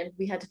 and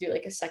we had to do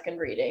like a second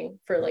reading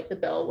for like the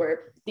bill,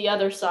 where the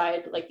other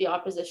side, like the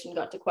opposition,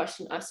 got to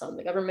question us on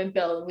the government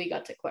bill, and we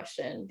got to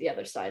question the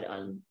other side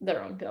on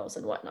their own bills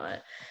and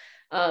whatnot.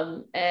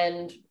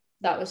 And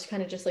that was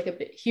kind of just like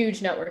a huge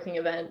networking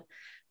event,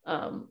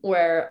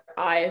 where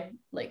I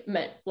like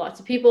met lots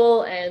of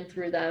people, and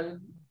through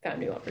them found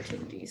new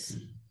opportunities.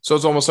 So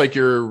it's almost like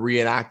you're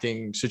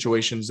reenacting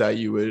situations that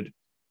you would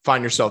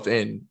find yourself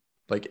in,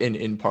 like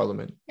in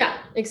Parliament. Yeah,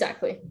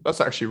 exactly.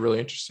 That's actually really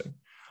interesting.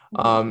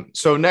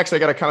 So next, I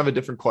got a kind of a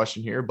different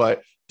question here,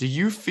 but do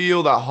you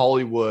feel that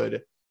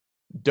Hollywood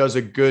does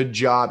a good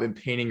job in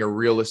painting a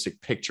realistic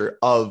picture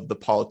of the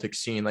politics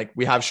scene? Like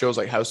we have shows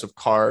like House of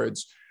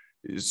Cards.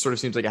 It sort of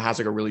seems like it has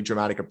like a really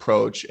dramatic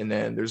approach. And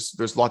then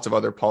there's lots of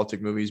other politic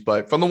movies,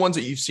 but from the ones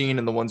that you've seen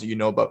and the ones that you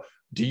know about,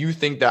 do you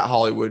think that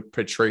Hollywood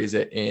portrays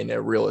it in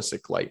a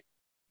realistic light?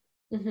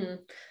 Mm-hmm.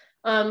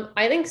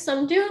 I think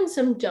some do and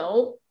some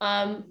don't.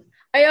 I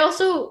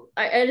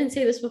didn't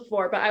say this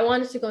before, but I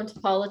wanted to go into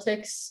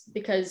politics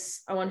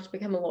because I wanted to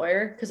become a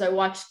lawyer, because I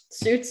watched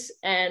Suits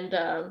and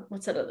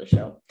what's that other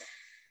show?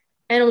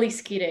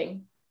 Annalise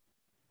Keating.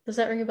 Does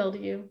that ring a bell to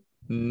you?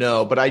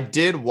 No, but I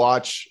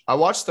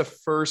watched the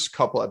first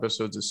couple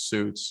episodes of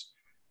Suits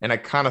and I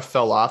kind of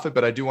fell off it,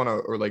 but I do want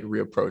to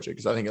reapproach it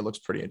because I think it looks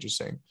pretty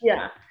interesting.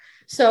 Yeah.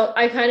 So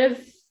I kind of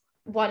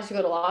wanted to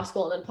go to law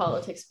school and then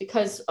politics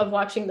because of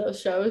watching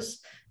those shows.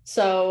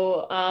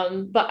 So,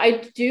 but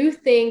I do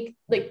think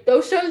like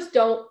those shows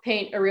don't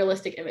paint a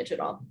realistic image at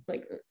all.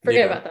 Like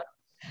forget about that.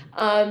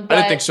 I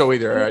didn't think so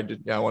either.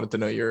 I wanted to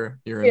know your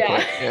input.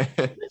 Yeah.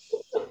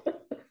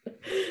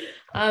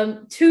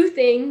 Two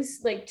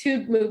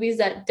movies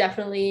that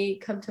definitely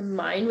come to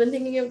mind when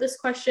thinking of this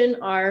question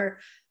are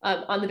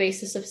On the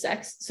Basis of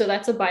Sex. So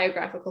that's a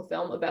biographical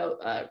film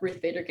about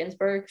Ruth Bader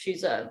Ginsburg.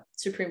 She's a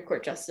Supreme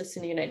Court justice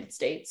in the United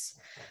States.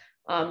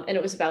 And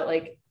it was about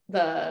like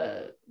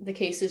the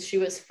cases she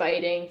was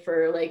fighting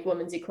for like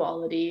women's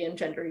equality and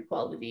gender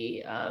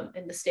equality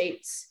in the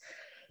States,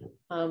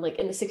 like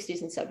in the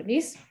 60s and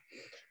 70s.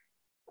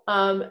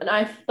 And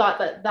I thought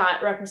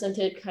that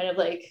represented kind of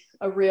like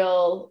a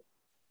real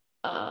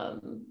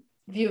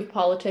view of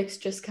politics,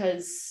 just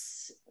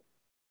because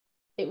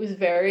it was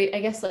very, I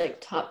guess, like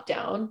top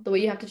down. The way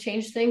you have to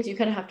change things, you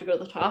kind of have to go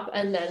to the top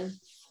and then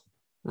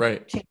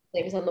change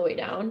things on the way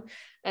down.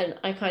 And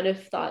I kind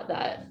of thought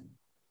that,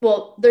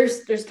 well,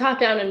 there's top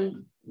down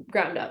and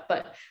ground up,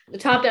 but the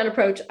top down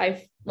approach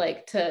I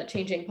like to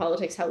changing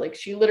politics, how like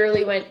she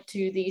literally went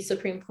to the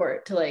Supreme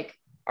Court to like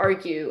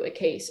argue a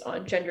case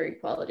on gender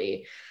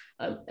equality.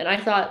 And I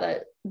thought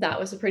that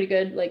was a pretty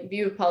good like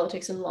view of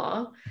politics and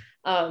law.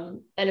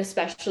 And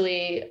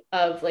especially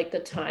of like the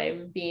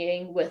time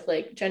being with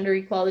like gender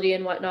equality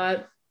and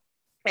whatnot.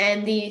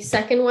 And the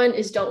second one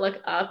is Don't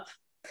Look Up.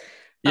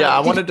 Yeah,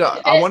 I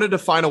wanted to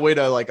find a way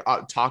to like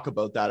talk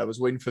about that. I was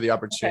waiting for the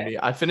opportunity.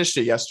 Okay. I finished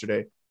it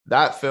yesterday.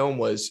 That film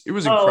was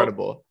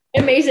incredible.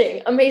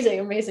 Amazing.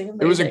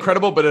 It was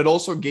incredible, but it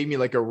also gave me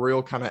like a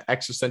real kind of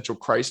existential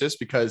crisis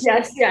because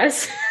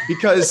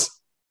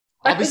because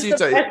obviously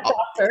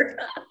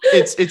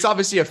it's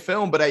obviously a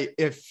film, but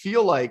I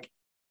feel like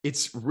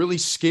it's really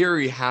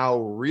scary how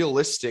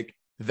realistic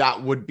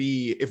that would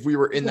be if we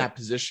were in that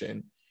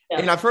position. Yeah.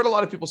 And I've heard a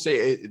lot of people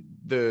say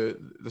the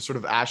sort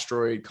of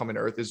asteroid coming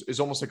to Earth is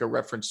almost like a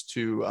reference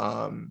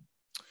to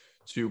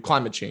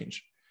climate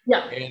change.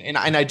 Yeah. And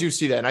I do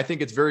see that. And I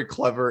think it's very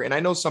clever. And I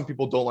know some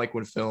people don't like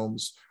when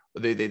films,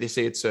 they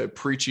say it's a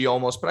preachy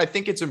almost, but I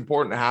think it's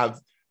important to have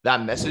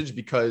that message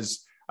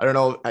because I don't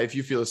know if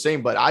you feel the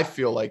same, but I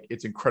feel like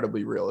it's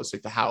incredibly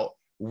realistic to how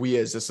we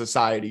as a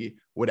society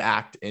would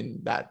act in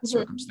that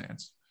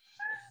circumstance.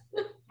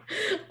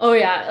 Oh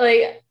yeah.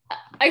 Like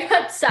I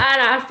got sad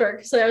after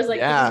because I was like,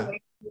 yeah. This is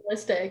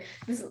realistic.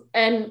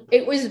 And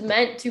it was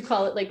meant to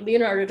call it, like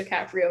Leonardo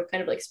DiCaprio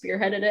kind of like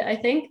spearheaded it, I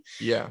think.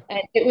 Yeah.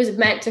 And it was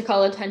meant to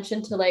call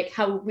attention to like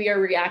how we are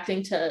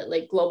reacting to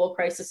like global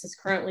crises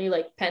currently,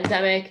 like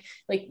pandemic.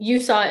 Like you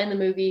saw it in the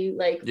movie,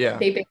 like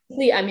they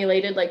basically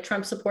emulated like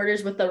Trump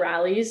supporters with the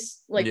rallies,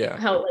 like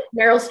how like,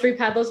 Meryl Streep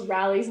had those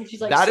rallies and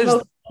she's like, that's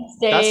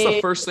the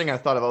first thing I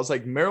thought of. I was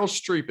like, Meryl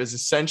Streep is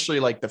essentially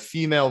like the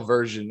female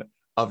version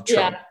of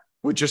Trump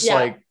with just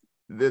like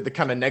the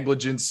kind of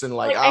negligence and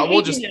like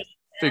we'll just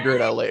figure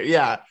it out later.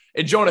 Yeah.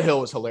 And Jonah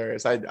Hill was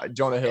hilarious.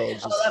 Jonah Hill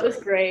just, that was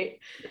great.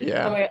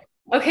 Yeah. Oh my God.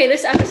 Okay,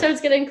 this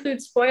episode's gonna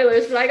include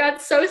spoilers, but I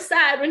got so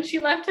sad when she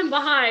left him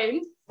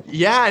behind.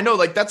 Yeah, I know.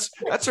 Like that's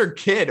her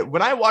kid.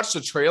 When I watched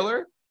the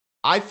trailer,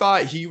 I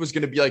thought he was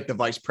gonna be like the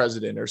vice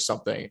president or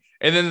something.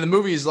 And then the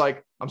movie is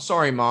like, I'm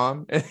sorry,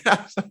 Mom.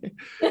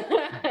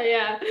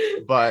 Yeah.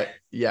 But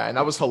yeah, and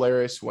that was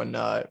hilarious when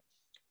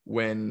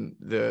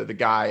the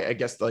guy, I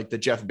guess like the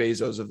Jeff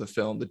Bezos of the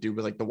film, the dude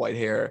with like the white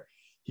hair,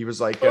 he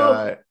was like,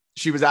 Meryl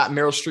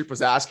Streep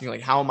was asking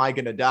like, how am I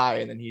going to die?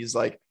 And then he's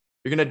like,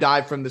 you're going to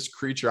die from this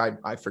creature.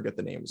 I forget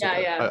the name.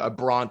 A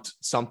Bront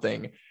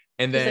something.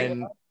 And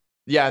then,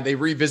 they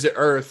revisit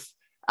Earth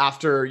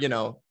after,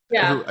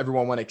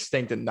 everyone went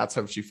extinct and that's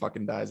how she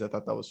fucking dies. I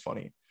thought that was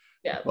funny.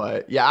 Yeah.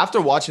 But yeah, after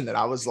watching that,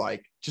 I was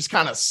like, just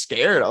kind of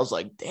scared. I was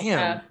like,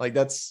 damn, like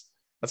that's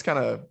kind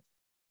of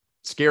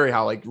scary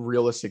how like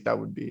realistic that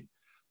would be.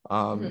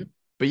 But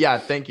yeah,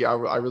 thank you.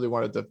 I really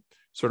wanted to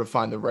sort of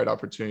find the right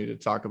opportunity to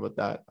talk about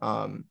that.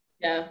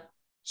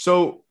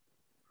 So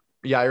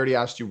yeah, I already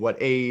asked you what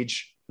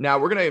age. Now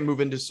we're going to move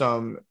into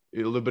a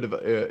little bit of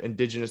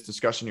indigenous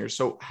discussion here.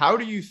 So how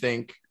do you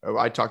think,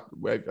 I talked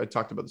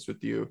about this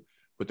with you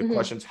with the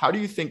questions. How do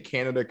you think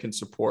Canada can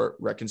support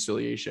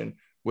reconciliation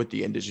with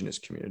the indigenous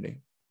community?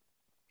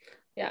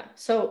 Yeah.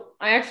 So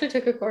I actually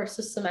took a course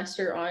this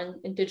semester on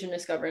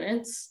indigenous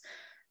governance.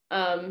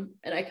 And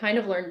I kind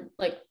of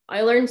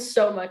learned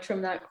so much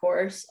from that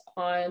course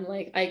on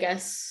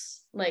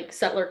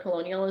settler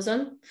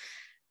colonialism.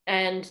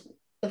 And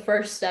the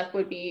first step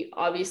would be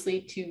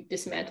obviously to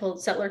dismantle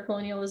settler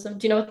colonialism.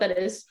 Do you know what that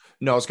is?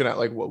 No, I was gonna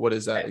what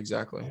is that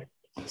exactly?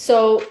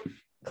 So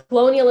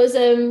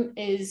colonialism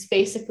is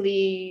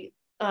basically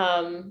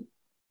when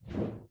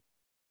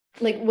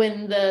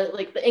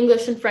the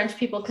English and French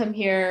people come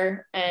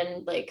here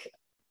and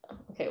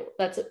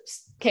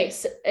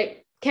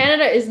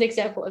Canada is an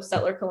example of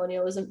settler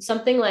colonialism.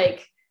 Something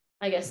like,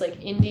 I guess,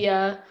 like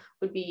India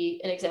would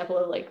be an example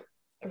of like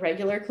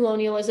regular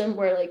colonialism,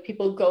 where like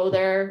people go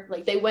there,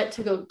 like they went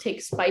to go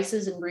take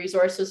spices and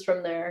resources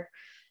from there,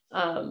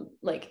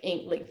 like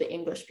the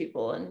English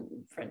people and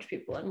French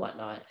people and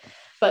whatnot.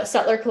 But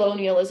settler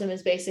colonialism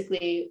is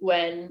basically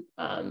when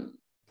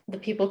the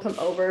people come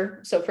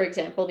over. So for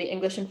example, the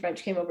English and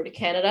French came over to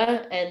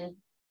Canada, and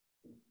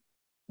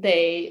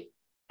they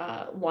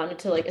wanted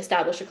to like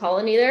establish a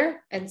colony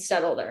there and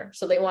settle there.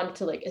 So they wanted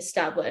to like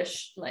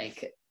establish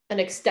like an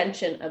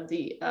extension of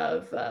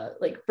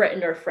like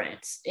Britain or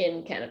France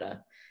in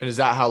Canada. And is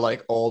that how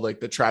like all like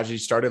the tragedy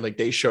started? Like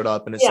they showed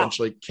up and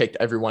essentially kicked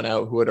everyone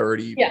out who had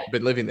already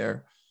been living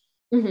there.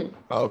 Mm-hmm.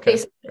 Oh, okay.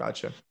 Basically.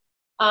 Gotcha.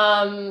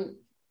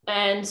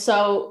 And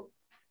so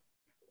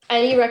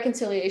any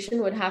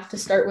reconciliation would have to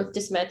start with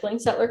dismantling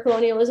settler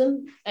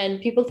colonialism. And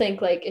people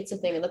think like it's a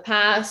thing in the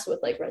past with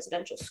like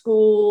residential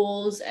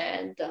schools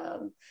and,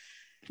 the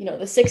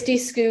 60s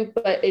scoop,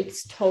 but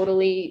it's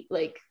totally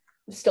like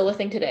still a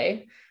thing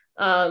today.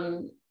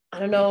 I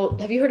don't know.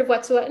 Have you heard of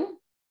Wet'suwet'en?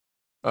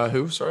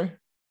 Who? Sorry?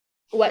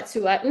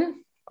 Wet'suwet'en.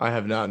 I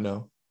have not,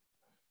 no.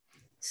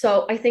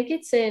 So I think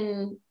it's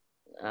in,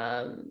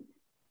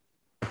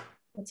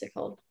 what's it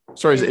called?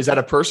 Sorry, is that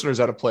a person or is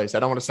that a place? I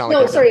don't want to sound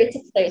like it's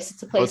a place.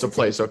 It's a place. Oh, it's a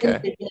place. Okay.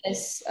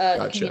 Indigenous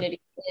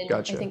community in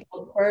I think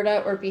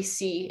Alberta or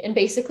BC, and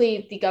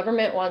basically the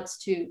government wants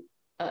to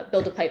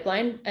build a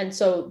pipeline, and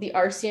so the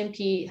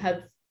RCMP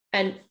have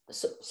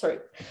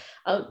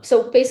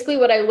so basically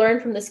what I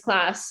learned from this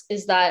class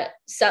is that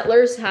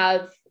settlers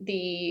have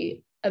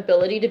the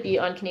ability to be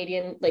on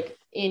Canadian, like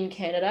in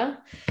Canada,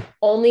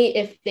 only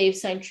if they've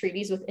signed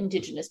treaties with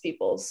Indigenous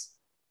peoples.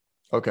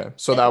 Okay.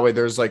 So that way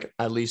there's like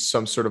at least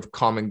some sort of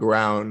common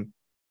ground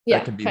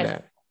that can be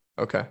met.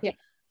 Okay. Yeah.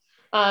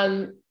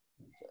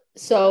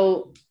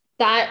 So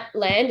that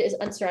land is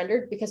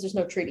unsurrendered because there's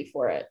no treaty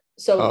for it.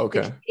 So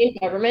the Canadian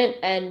government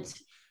and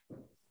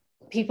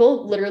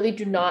people literally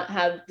do not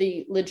have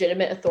the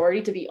legitimate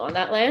authority to be on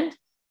that land.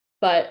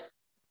 But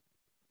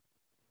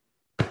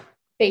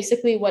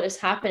basically what is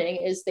happening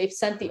is they've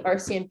sent the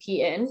RCMP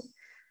in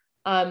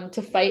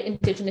to fight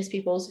Indigenous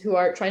peoples who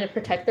are trying to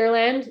protect their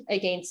land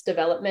against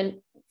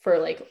development for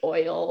like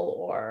oil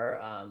or,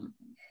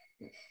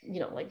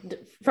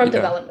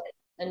 development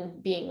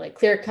and being like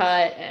clear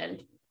cut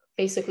and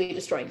basically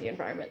destroying the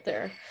environment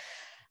there.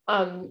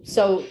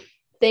 So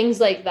things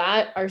like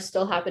that are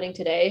still happening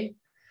today.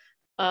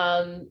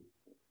 And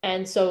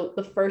so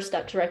the first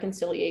step to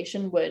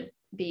reconciliation would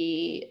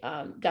be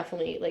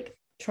definitely like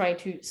trying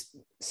to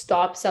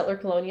stop settler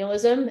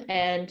colonialism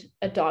and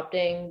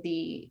adopting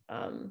the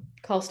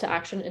calls to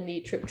action in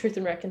the Truth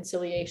and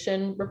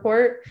Reconciliation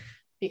report,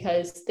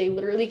 because they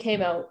literally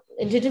came out,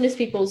 Indigenous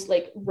peoples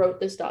like wrote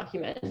this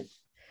document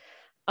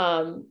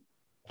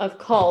of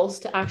calls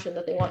to action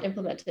that they want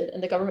implemented,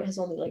 and the government has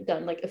only like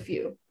done like a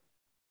few.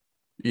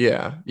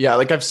 Yeah.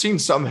 Like I've seen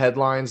some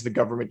headlines, the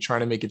government trying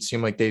to make it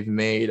seem like they've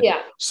made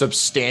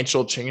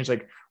substantial change,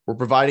 like we're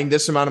providing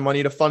this amount of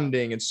money to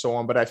funding and so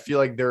on. But I feel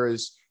like there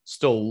is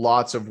still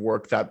lots of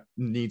work that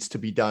needs to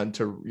be done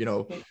to,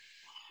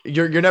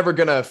 you're never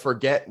going to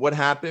forget what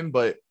happened,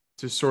 but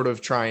to sort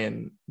of try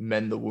and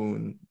mend the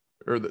wound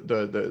or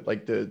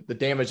the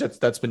damage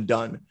that's been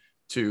done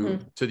to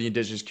the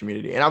Indigenous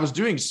community. And I was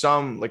doing a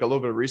little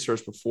bit of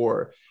research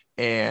before,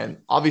 and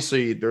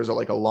obviously there's a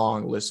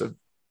long list of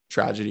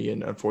tragedy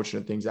and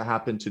unfortunate things that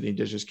happened to the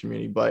Indigenous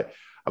community. But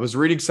I was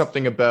reading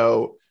something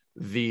about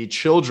the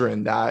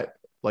children that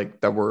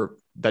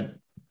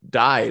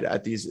died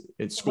at these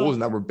schools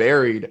and that were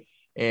buried.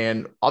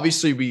 And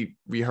obviously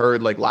we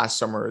heard like last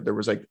summer, there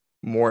was like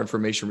more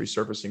information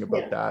resurfacing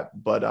about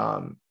that. But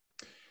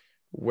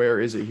where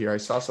is it here? I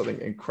saw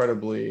something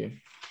incredibly,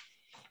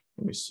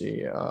 let me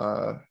see.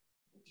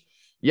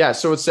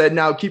 So it said,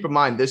 now keep in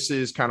mind, this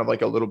is kind of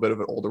like a little bit of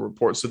an older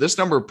report. So this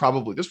number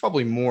there's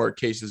probably more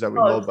cases that we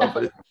know about,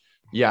 but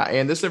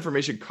and this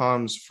information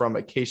comes from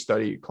a case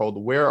study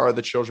called Where Are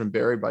the Children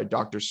Buried by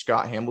Dr.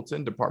 Scott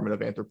Hamilton, Department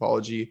of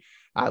Anthropology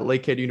at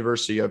Lakehead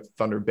University of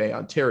Thunder Bay,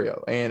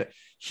 Ontario. And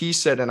he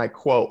said, and I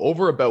quote,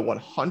 over about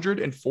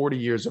 140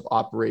 years of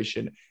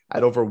operation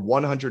at over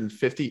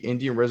 150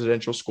 Indian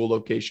residential school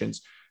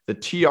locations, the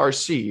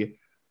TRC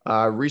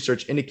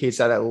research indicates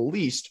that at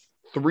least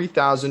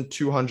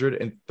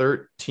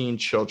 3,213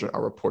 children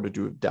are reported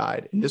to have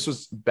died. And this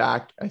was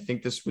back, I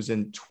think this was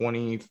in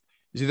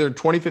either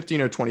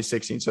 2015 or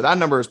 2016. So that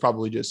number is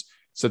probably just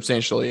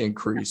substantially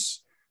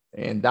increased.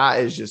 And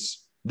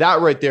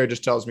that right there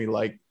just tells me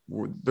like,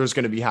 there's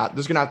going to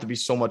have to be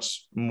so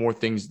much more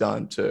things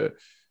done to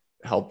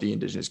help the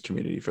Indigenous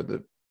community for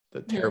the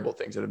terrible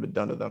things that have been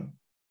done to them.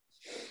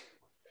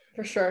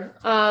 For sure.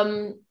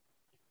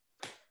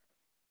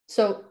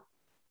 So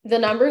the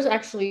numbers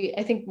actually,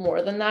 I think,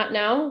 more than that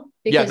now.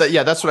 Because,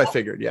 that's what I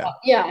figured. Yeah.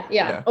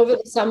 Over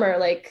the summer,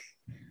 like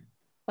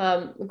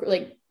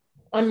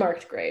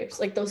unmarked graves,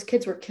 like those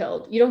kids were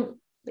killed. You don't,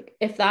 like,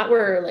 if that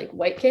were like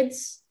white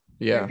kids,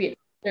 there'd be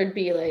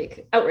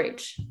like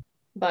outrage.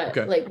 But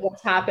like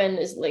what's happened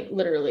is like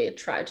literally a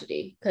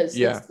tragedy, because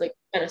it's like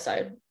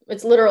genocide.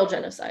 It's literal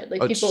genocide.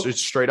 Like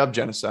it's straight up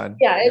genocide.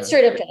 Yeah, it's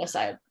straight up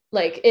genocide.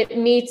 Like it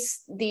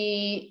meets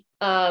the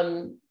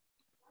UN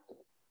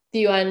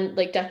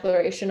like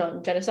Declaration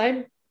on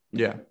Genocide.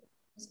 Yeah.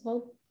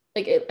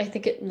 Like I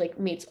think it like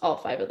meets all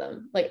 5 of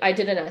them. Like I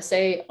did an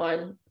essay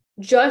on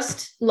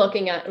just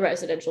looking at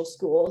residential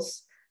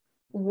schools.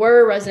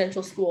 Were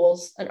residential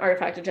schools an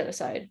artifact of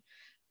genocide?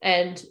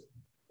 And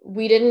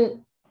we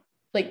didn't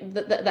like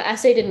the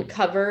essay didn't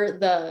cover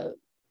the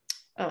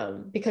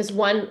because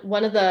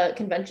one of the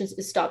conventions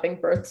is stopping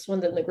births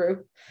within the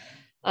group.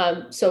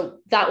 So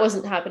that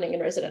wasn't happening in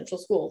residential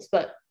schools,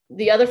 but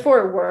the other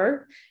 4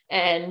 were.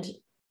 And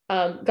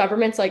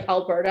governments like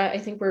Alberta, I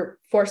think, were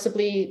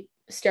forcibly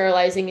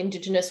sterilizing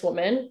Indigenous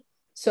women.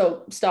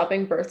 So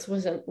stopping births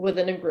was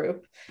within a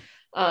group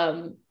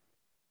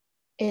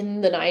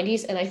in the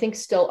 90s, and I think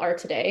still are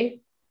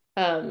today,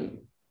 and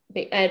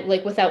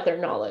like without their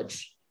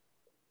knowledge.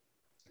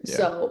 Yeah.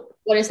 So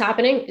what is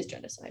happening is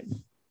genocide.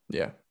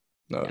 Yeah.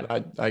 No,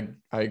 yeah.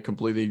 I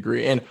completely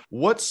agree. And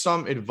what's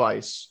some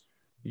advice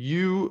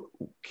you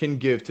can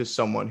give to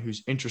someone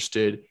who's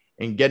interested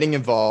in getting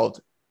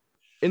involved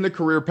in the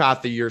career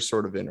path that you're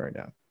sort of in right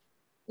now?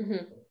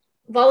 Mm-hmm.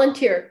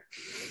 Volunteer.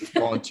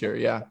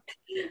 Yeah.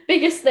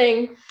 Biggest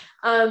thing,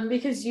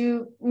 because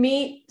you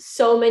meet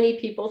so many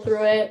people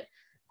through it,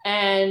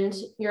 and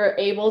you're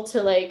able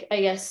to like,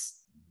 I guess,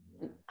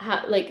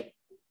 like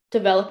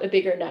develop a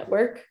bigger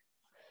network,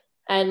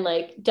 and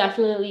like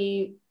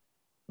definitely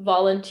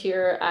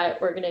volunteer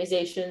at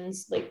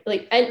organizations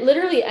like and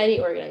literally any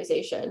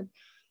organization.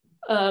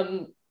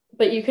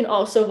 But you can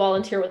also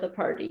volunteer with a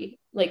party.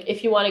 Like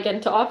if you want to get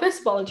into office,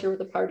 volunteer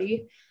with a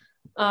party.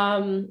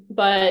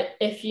 But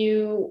if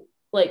you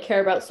like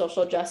care about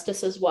social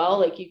justice as well,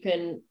 like you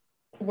can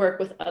work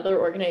with other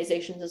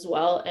organizations as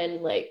well,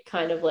 and like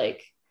kind of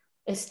like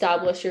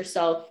establish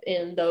yourself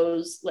in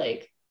those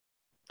like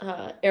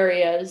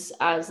areas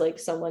as like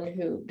someone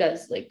who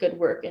does like good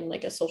work in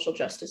like a social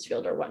justice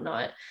field or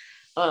whatnot,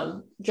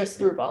 just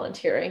through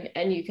volunteering.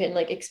 And you can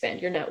like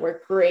expand your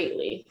network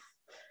greatly.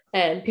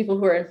 And people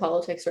who are in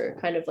politics are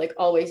kind of like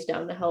always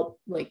down to help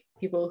like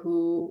people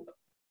who,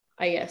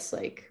 I guess,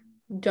 like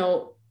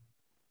don't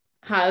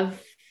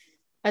have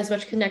as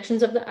much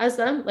connections as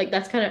them. Like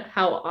that's kind of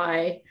how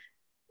I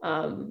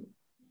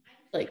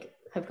like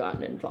have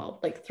gotten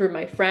involved, like through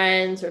my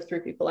friends or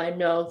through people I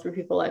know, through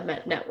people I've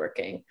met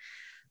networking.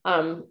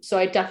 So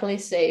I definitely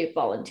say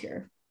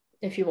volunteer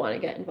if you want to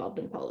get involved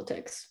in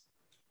politics.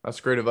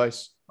 That's great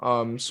advice.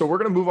 So we're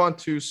going to move on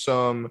to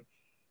some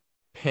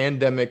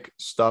pandemic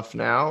stuff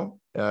now,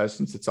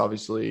 since it's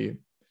obviously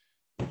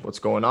what's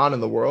going on in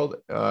the world,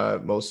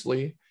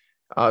 mostly.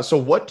 So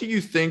what do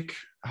you think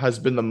has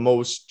been the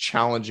most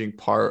challenging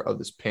part of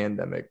this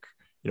pandemic,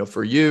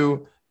 for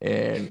you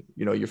and,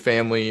 your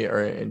family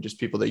and just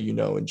people that you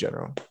know in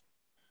general?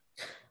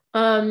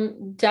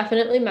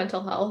 Definitely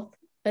mental health.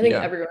 I think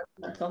everyone's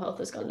mental health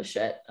has gone to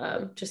shit.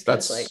 Just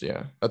that's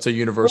that's a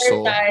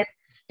universal.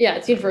 Yeah,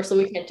 it's universal.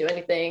 We can't do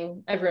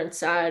anything. Everyone's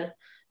sad.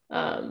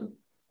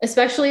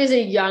 Especially as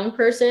a young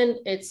person,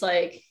 it's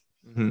like,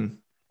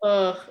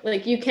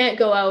 like you can't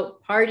go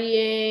out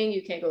partying.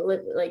 You can't go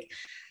like.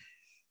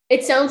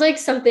 It sounds like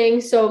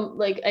something so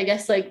like I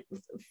guess like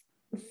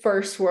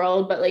first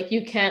world, but like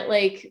you can't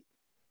like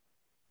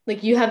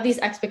you have these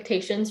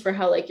expectations for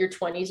how like your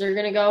 20s are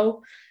gonna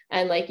go.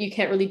 And like, you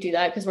can't really do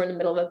that because we're in the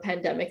middle of a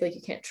pandemic. Like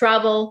you can't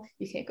travel,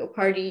 you can't go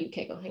party, you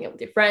can't go hang out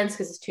with your friends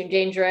because it's too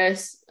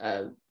dangerous.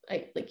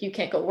 Like you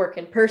can't go work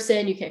in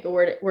person, you can't go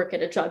work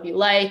at a job you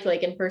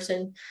like in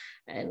person,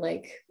 and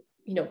like,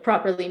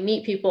 properly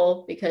meet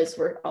people because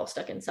we're all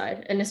stuck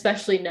inside. And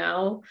especially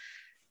now,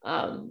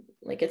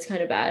 like it's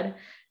kind of bad.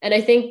 And I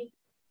think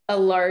a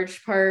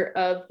large part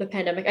of the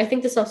pandemic, I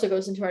think this also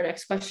goes into our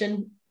next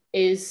question,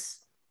 is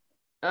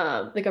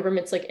the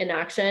government's like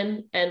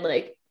inaction and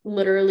like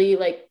literally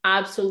like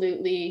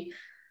absolutely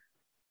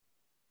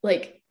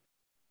like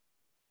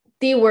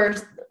the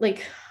worst,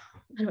 like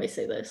how do I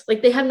say this,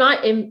 like they have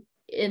not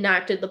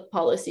enacted the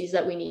policies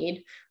that we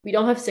need. We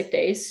don't have sick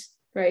days,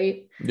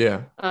 right?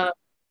 Yeah.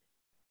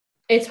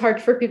 It's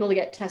hard for people to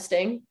get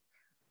testing.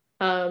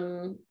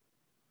 Like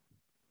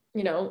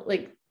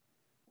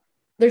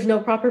there's no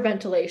proper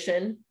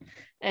ventilation,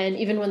 and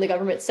even when the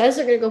government says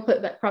they're going to go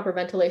put proper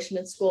ventilation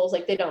in schools,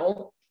 like they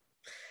don't.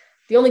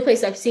 The only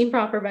place I've seen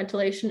proper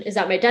ventilation is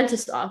at my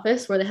dentist's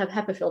office, where they have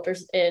HEPA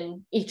filters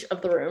in each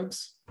of the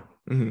rooms.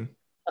 Mm-hmm.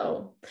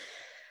 So,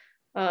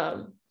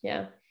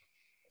 yeah.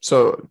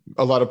 So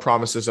a lot of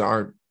promises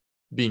aren't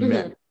being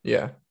met.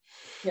 Yeah.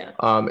 Yeah.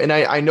 And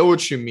I know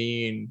what you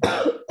mean.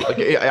 Like,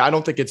 I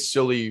don't think it's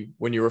silly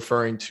when you're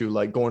referring to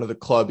like going to the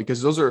club,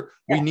 because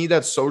we need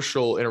that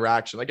social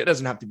interaction. Like it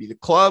doesn't have to be the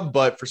club,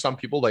 but for some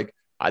people, like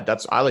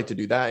I like to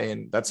do that,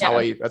 and that's how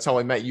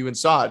I met you and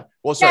Saad.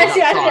 Well, sorry,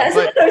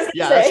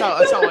 that's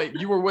how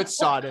you were with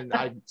Saad, and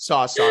I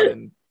saw Saad,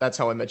 and that's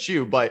how I met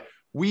you. But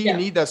we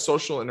need that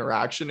social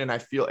interaction, and I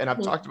feel, and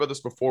I've talked about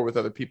this before with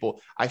other people,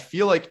 I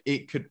feel like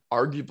it could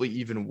arguably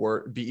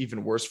be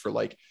even worse for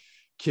like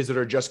kids that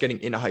are just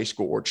getting into high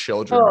school or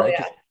children, right?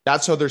 Yeah.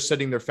 that's how they're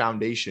setting their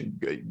foundation.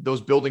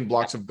 Those building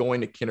blocks of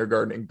going to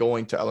kindergarten and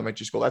going to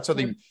elementary school. That's how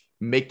they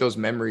make those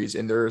memories.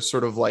 And they're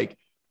sort of like,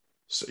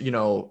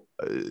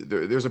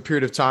 there's a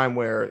period of time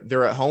where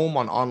they're at home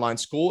on online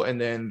school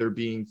and then they're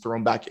being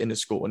thrown back into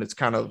school. And it's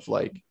kind of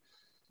like,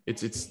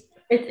 it's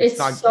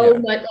not, so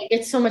much, like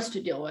it's so much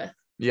to deal with.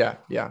 Yeah.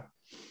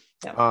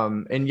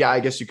 And yeah, I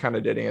guess you kind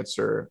of did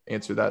answer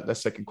that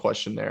second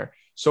question there.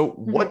 So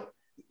what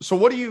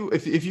do you,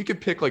 if you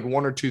could pick like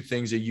one or two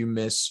things that you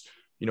miss,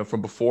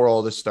 from before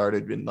all this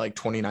started in like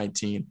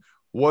 2019,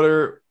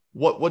 what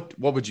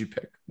would you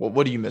pick?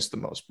 What do you miss the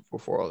most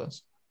before all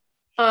this?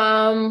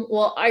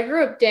 Well, I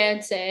grew up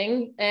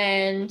dancing,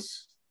 and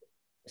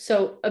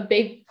so a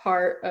big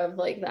part of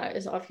like that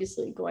is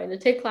obviously going to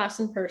take class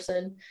in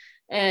person,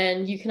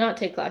 and you cannot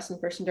take class in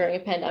person during a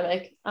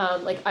pandemic.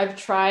 Like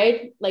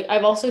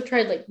I've also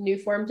tried like new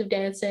forms of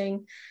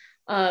dancing,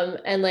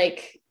 and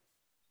like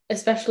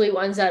especially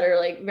ones that are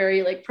like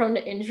very like prone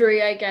to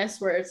injury, I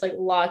guess, where it's like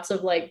lots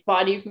of like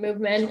body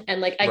movement, and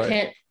like I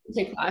can't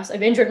take class.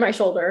 I've injured my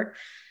shoulder.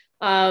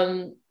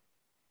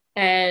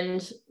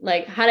 And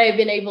like had I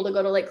been able to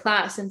go to like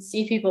class and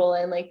see people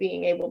and like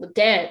being able to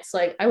dance,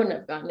 like I wouldn't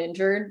have gotten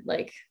injured.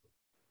 Like,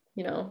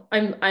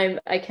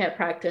 I can't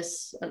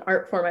practice an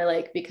art form I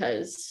like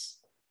because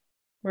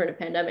we're in a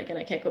pandemic and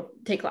I can't go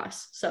take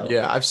class. So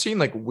yeah, I've seen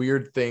like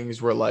weird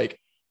things where like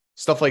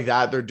stuff like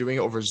that, they're doing it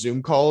over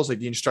Zoom calls. Like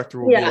the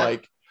instructor will be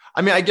like,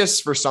 I mean, I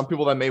guess for some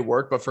people that may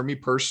work, but for me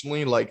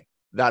personally, like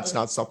that's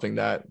not something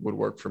that would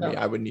work for me.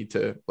 I would need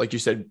to, like you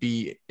said,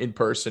 be in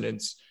person.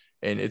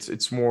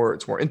 It's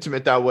more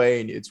intimate that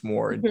way. And it's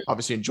more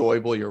obviously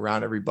enjoyable. You're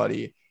around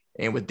everybody.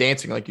 And with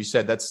dancing, like you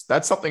said,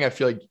 that's something I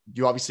feel like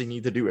you obviously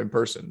need to do in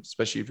person,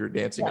 especially if you're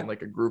dancing in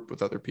like a group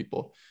with other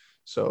people.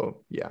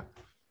 So yeah.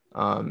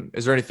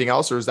 Is there anything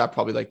else, or is that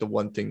probably like the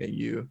one thing that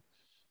you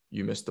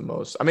miss the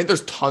most? I mean,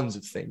 there's tons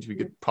of things we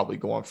could probably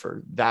go on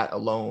for that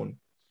alone.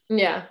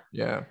 Yeah.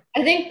 Yeah.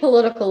 I think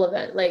political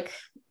event, like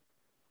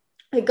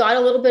I got a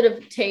little bit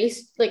of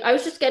taste. Like I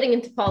was just getting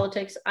into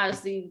politics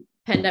as the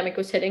pandemic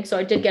was hitting, so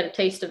I did get a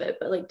taste of it,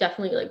 but like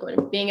definitely like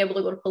being able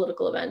to go to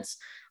political events.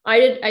 I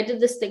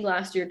did this thing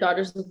last year,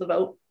 Daughters of the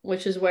Vote,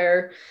 which is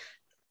where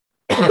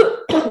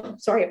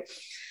sorry,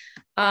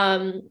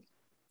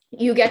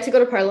 you get to go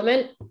to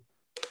parliament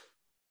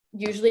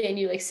usually, and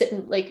you like sit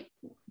and like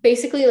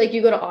basically like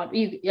you go to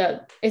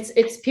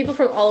it's people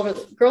from all over,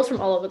 girls from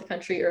all over the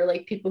country, or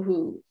like people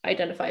who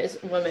identify as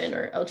women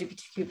or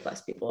LGBTQ plus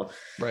people,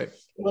 right,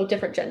 of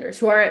different genders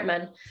who aren't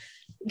men,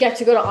 get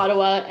to go to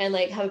Ottawa and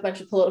like have a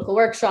bunch of political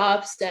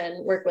workshops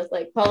and work with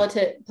like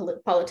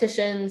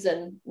politicians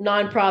and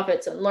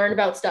nonprofits and learn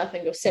about stuff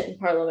and go sit in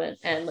parliament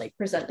and like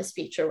present a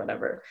speech or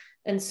whatever.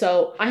 And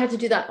so I had to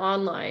do that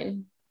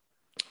online.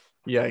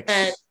 Yikes.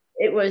 And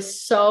it was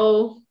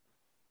so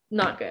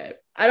not good.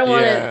 I don't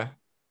want to,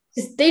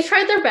 they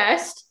tried their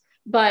best,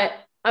 but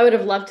I would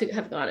have loved to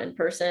have gone in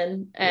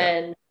person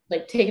and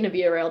like taken a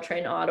Via Rail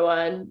train to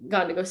Ottawa and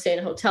gone to go stay in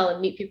a hotel and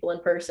meet people in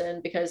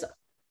person, because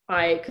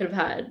I could have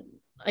had,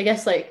 I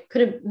guess, like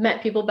could have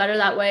met people better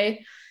that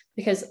way,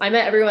 because I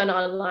met everyone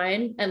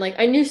online and like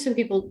I knew some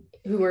people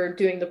who were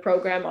doing the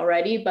program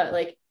already, but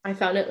like I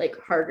found it like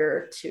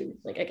harder to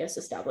like, I guess,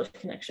 establish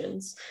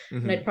connections.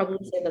 And I'd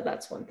probably say that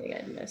that's one thing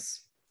I'd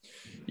miss.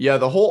 Yeah,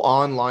 the whole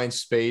online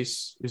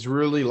space is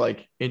really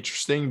like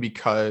interesting,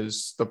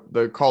 because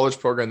the college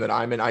program that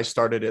I'm in, I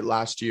started it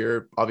last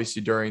year,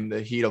 obviously during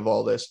the heat of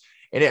all this.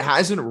 And it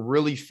hasn't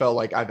really felt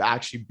like I've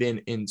actually been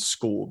in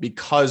school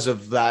because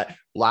of that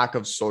lack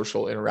of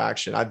social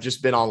interaction. I've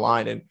just been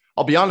online, and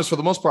I'll be honest, for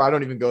the most part, I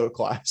don't even go to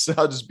class.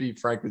 I'll just be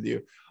frank with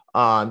you,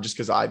 just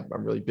because I'm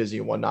really busy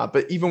and whatnot.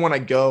 But even when I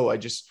go,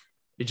 there's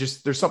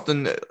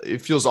something,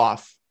 it feels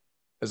off,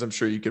 as I'm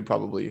sure you could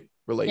probably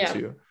relate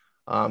to.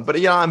 But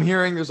yeah, I'm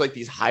hearing there's like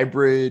these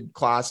hybrid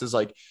classes,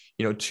 like,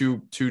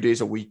 2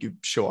 days a week you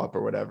show up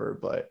or whatever,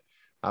 but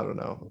I don't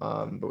know.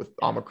 But with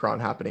Omicron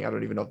happening, I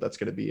don't even know if that's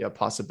going to be a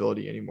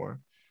possibility anymore.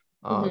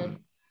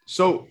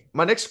 So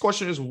my next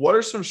question is, what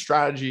are some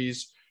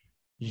strategies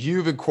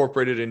you've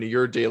incorporated into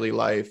your daily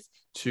life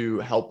to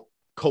help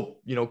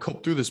cope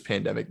through this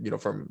pandemic,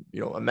 from,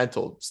 a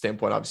mental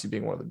standpoint, obviously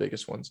being one of the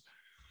biggest ones?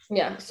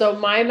 Yeah. So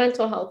my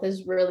mental health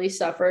has really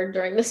suffered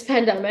during this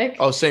pandemic.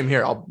 Oh, same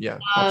here.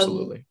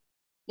 Absolutely.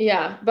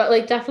 Yeah. But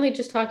like definitely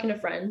just talking to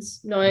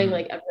friends, knowing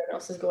like everyone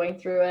else is going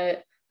through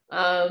it.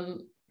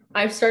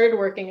 I've started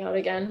working out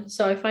again,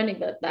 so I'm finding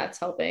that that's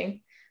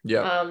helping.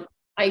 Yeah.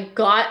 I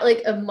got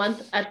like a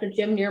month at the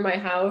gym near my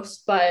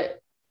house, but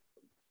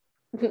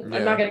I'm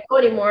not going to go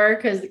anymore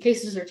because the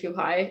cases are too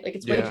high. Like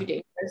it's way too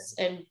dangerous,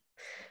 and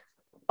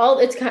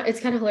it's kind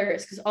of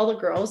hilarious because all the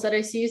girls that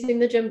I see using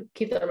the gym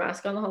keep their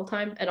mask on the whole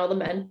time, and all the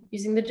men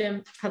using the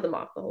gym have them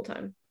off the whole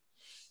time.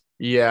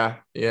 Yeah.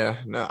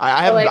 No,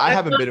 I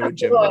haven't been to a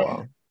gym in a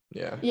while.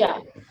 Yeah.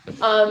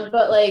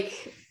 But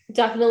like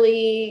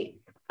definitely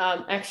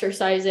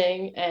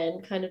exercising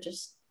and kind of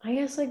just I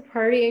guess like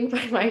partying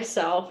by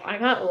myself. I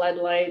got LED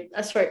light.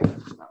 That's right.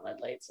 Not LED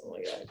lights. Oh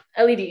my god.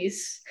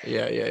 LEDs.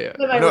 Yeah.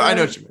 I know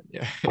what you mean.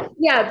 Yeah.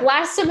 Yeah.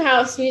 Blast some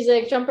house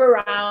music, jump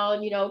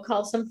around,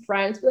 call some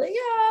friends, be like,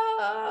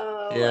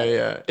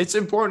 yeah. It's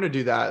important to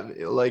do that.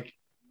 Like,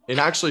 and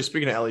actually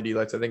speaking of LED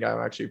lights, I think I'm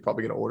actually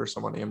probably going to order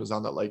some on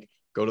Amazon that like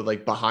go to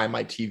like behind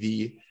my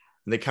TV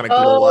and they kind of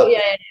glow up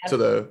to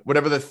the,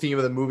 whatever the theme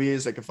of the movie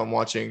is. Like if I'm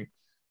watching,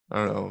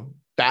 I don't know,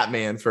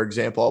 Batman, for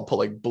example, I'll put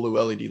like blue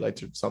LED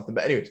lights or something.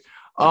 But anyways,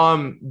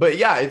 but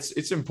yeah,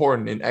 it's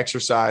important. And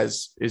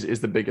exercise is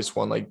the biggest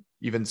one. Like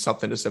even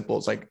something as simple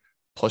as like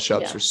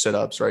push-ups or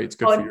sit-ups, right? It's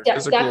good for your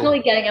physical.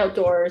 Definitely getting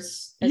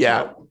outdoors.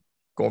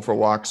 Going for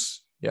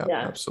walks. Yeah,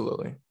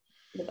 absolutely.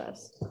 The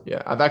best.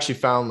 Yeah, I've actually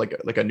found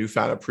like a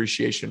newfound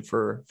appreciation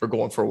for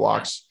going for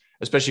walks,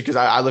 especially because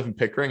I live in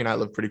Pickering and I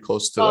live pretty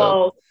close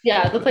to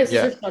the places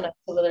are so nice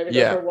over there to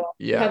go for a walk.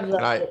 Yeah, you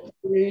have the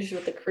Rouge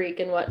with the creek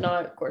and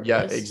whatnot. Gorgeous.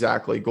 Yeah,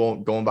 exactly.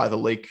 Going by the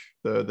lake,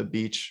 the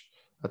beach,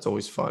 that's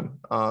always fun.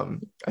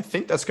 I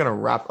think that's gonna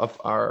wrap up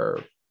our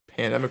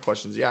pandemic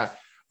questions. Yeah, I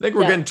think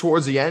we're getting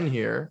towards the end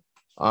here.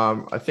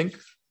 I think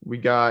we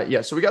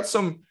got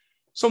some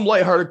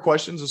lighthearted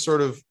questions to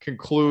sort of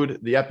conclude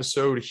the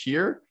episode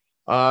here.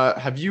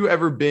 Have you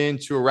ever been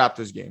to a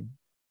Raptors game?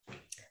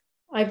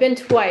 I've been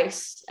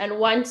twice, and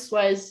once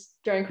was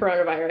during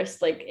coronavirus,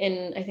 like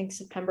in I think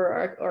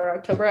September or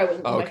October. I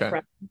went with my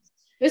friends.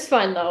 It was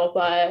fun though,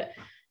 but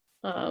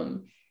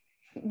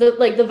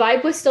the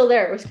vibe was still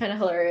there. It was kind of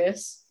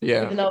hilarious.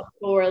 Yeah, even though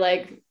people were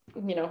like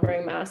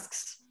wearing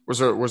masks. Was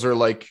there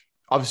like,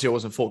 obviously it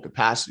wasn't full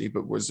capacity,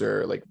 but was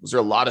there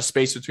a lot of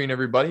space between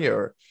everybody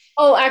or?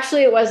 Oh,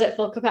 actually it was at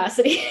full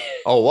capacity.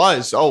 Oh, it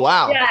was? Oh,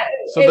 wow. Yeah.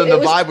 So then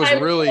the vibe was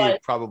really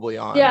probably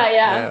on.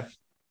 Yeah.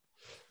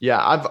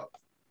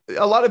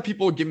 A lot of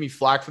people give me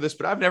flack for this,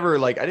 but I've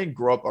never I didn't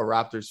grow up a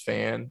Raptors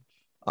fan.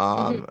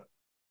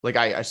 Like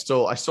I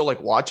still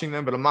like watching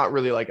them, but I'm not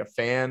really like a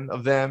fan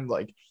of them.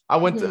 Like I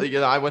went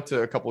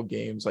to a couple of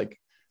games like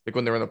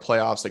when they were in the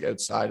playoffs, like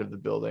outside of the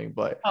building,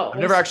 but I've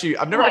never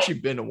actually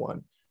been to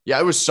one. Yeah,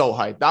 it was so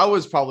hyped. That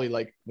was probably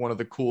like one of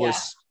the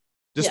coolest.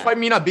 Despite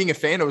me not being a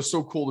fan, it was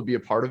so cool to be a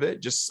part of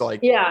it. Just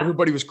like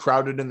everybody was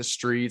crowded in the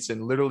streets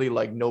and literally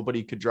like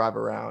nobody could drive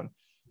around.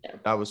 Yeah.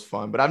 That was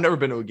fun. But I've never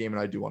been to a game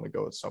and I do want to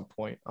go at some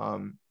point. My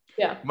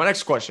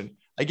next question.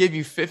 I gave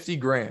you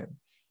 $50,000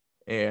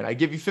 and I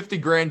give you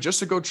 $50,000 just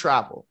to go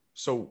travel.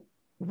 So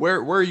where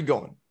are you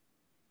going?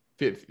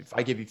 If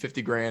I give you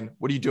 $50,000,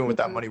 what are you doing with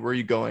that money? Where are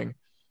you going?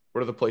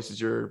 What are the places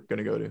you're going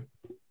to go to?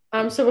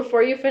 So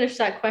before you finish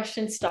that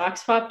question,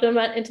 stocks popped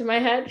into my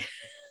head.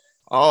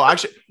 Oh,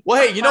 actually,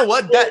 well, hey, you know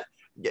what?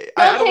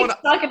 I don't want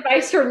stock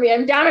advice from me.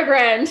 I'm down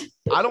 $1,000.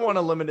 I don't want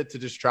to limit it to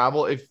just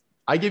travel. If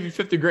I give you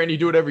 $50,000, you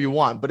do whatever you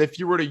want. But if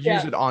you were to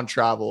use it on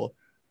travel,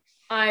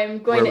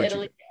 I'm going to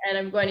Italy and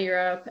I'm going to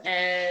Europe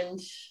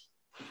and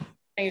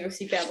I'm gonna go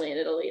see family in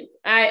Italy.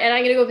 And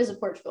I'm gonna go visit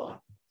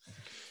Portugal.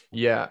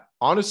 Yeah,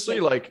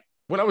 honestly, like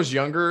when I was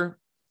younger,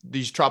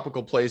 these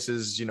tropical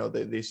places,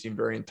 they seem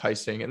very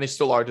enticing, and they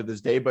still are to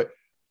this day. But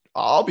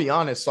I'll be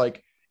honest,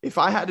 like, if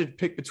I had to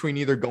pick between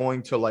either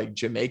going to like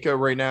Jamaica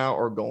right now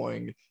or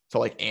going to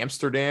like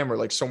Amsterdam or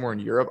like somewhere in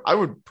Europe, I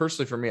would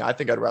personally, for me, I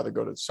think I'd rather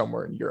go to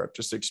somewhere in Europe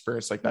just to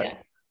experience like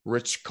that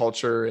rich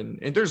culture. And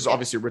there's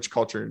obviously rich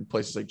culture in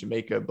places like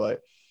Jamaica, but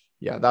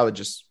yeah, that would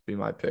just be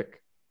my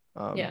pick.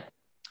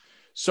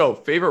 So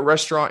favorite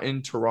restaurant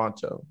in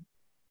Toronto?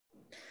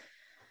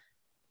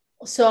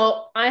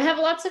 So I have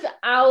lots of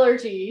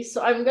allergies,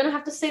 so I'm going to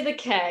have to say the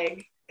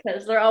Keg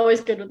because they're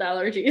always good with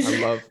allergies.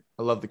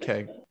 I love the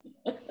Keg.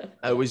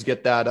 I always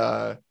get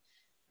that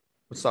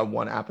what's that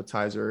one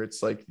appetizer?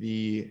 It's like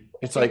the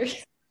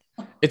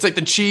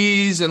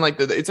cheese and like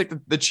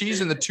the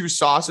cheese and the two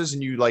sauces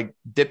and you like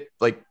dip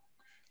like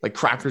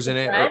crackers in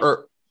it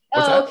or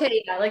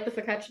okay, yeah, like the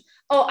focaccia.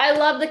 Oh, I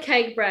love the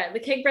Keg bread.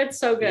 The Keg bread's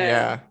so good.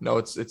 Yeah, no,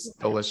 it's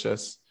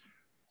delicious.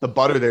 The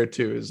butter there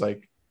too is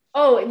like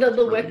the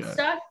really whipped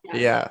stuff.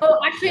 Yeah. Oh,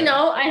 actually,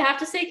 no, I have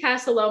to say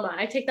Casa Loma.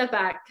 I take that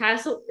back.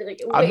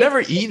 I've never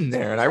eaten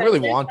there, and I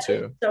really want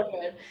to. So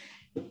good.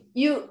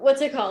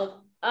 What's it called?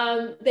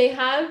 They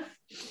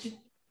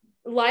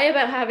lie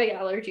about having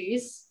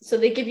allergies, so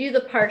they give you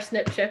the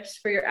parsnip chips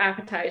for your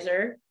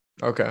appetizer.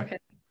 Okay.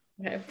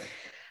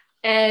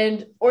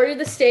 And order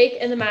the steak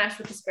and the mash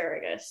with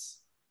asparagus.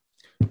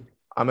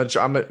 Me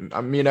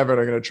and Evan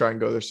are gonna try and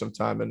go there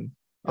sometime, and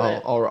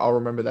I'll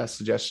remember that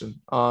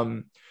suggestion.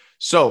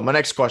 So my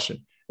next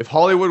question: if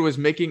Hollywood was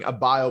making a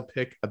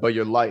biopic about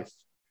your life,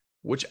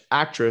 which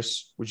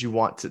actress would you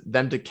want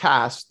them to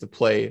cast to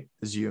play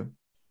as you?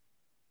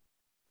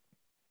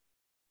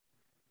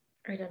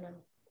 I don't know.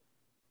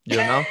 You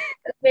don't know?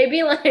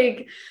 Maybe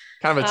like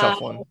kind of a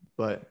tough one,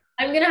 but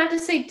I'm gonna have to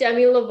say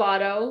Demi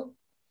Lovato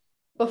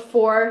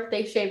before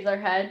they shave their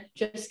head,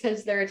 just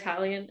because they're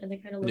Italian and they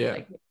kind of look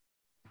like me.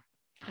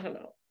 I don't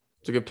know.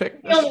 It's a good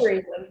pick. The only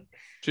reason.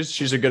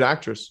 She's a good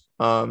actress.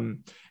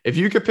 If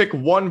you could pick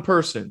one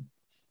person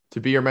to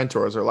be your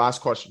mentor, as our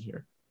last question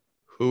here,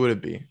 who would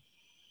it be?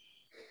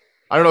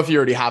 I don't know if you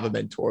already have a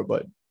mentor,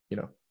 but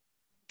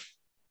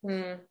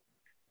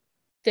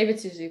David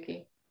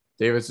Suzuki.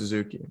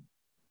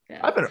 Yeah.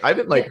 I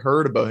haven't like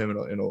heard about him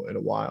in a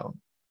while.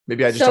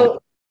 Maybe I just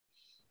don't.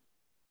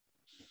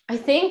 I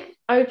think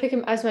I would pick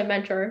him as my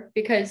mentor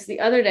because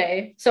the other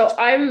day, so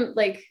I'm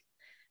like,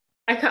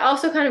 I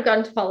also kind of got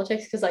into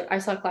politics because like I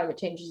saw climate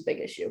change as a big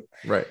issue.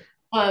 Right.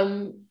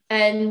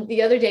 And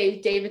the other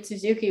day, David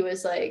Suzuki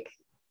was like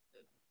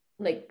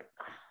kind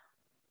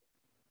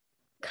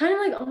of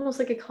like almost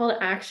like a call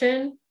to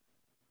action.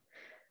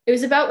 It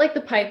was about like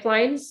the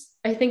pipelines.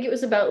 I think it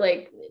was about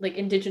like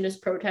indigenous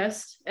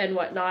protests and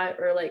whatnot,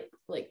 or like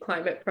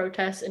climate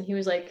protests. And he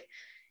was like,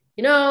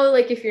 you know,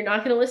 like if you're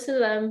not going to listen to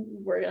them,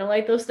 we're going to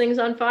light those things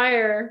on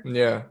fire.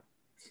 Yeah.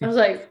 I was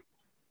like,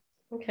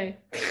 okay.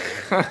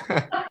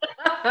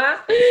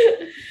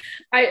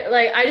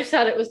 I just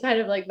thought it was kind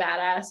of like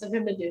badass of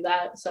him to do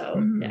that.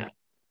 So yeah,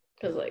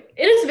 because like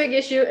it is a big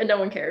issue and no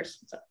one cares.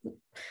 So,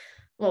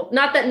 well,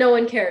 not that no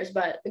one cares,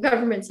 but the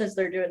government says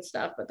they're doing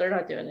stuff, but they're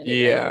not doing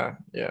anything. Yeah,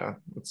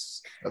 that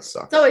sucks.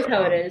 It's always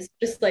how it is.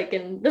 Just like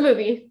in the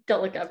movie,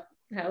 Don't Look Up,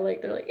 how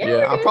like they're like,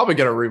 yeah, I'm probably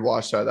gonna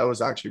rewatch that. That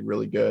was actually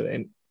really good,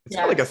 and it's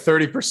got like a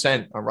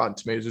 30% on Rotten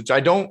Tomatoes, which I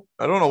don't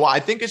know why. I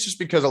think it's just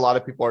because a lot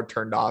of people are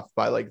turned off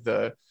by like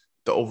the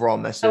overall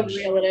message. How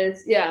real it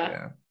is,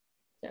 yeah.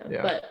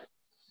 But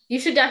you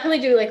should definitely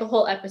do like a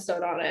whole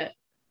episode on it.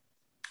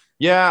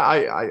 Yeah,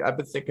 I've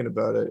been thinking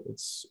about it.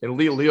 And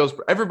Leo's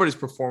everybody's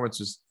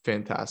performance is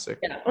fantastic.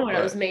 Yeah, oh my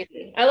God, it was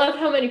amazing. I love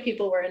how many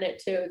people were in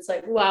it too. It's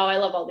like, wow, I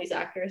love all these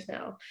actors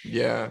now.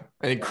 Yeah,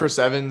 and Chris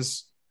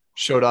Evans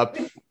showed up.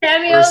 The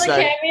cameo.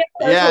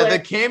 Yeah, the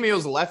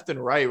cameos left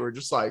and right were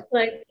just like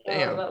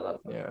damn.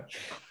 Yeah.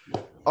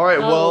 All right,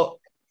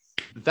 well,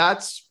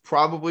 that's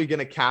probably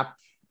gonna cap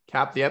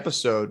the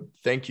episode.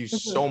 Thank you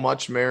so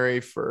much, Mary,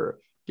 for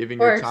giving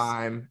your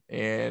time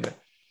and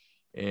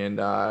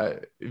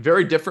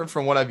very different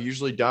from what I've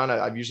usually done.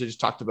 I've usually just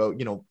talked about,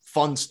 you know,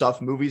 fun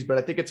stuff, movies, but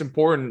I think it's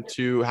important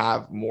to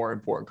have more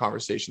important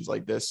conversations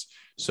like this.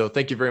 So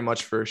thank you very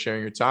much for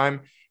sharing your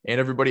time, and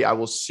everybody, I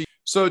will see.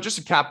 So just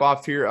to cap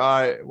off here,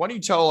 why don't you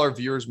tell our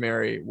viewers,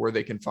 Mary, where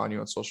they can find you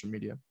on social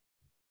media?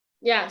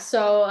 Yeah,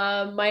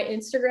 so my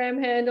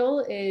Instagram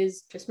handle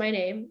is just my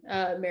name,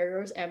 Mary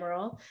Rose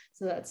Amaral.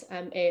 So that's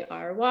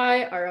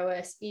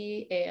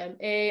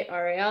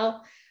MaryRoseAmaral.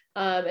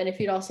 And if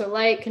you'd also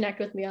connect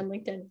with me on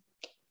LinkedIn.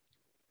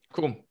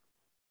 Cool.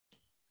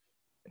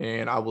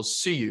 And I will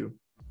see you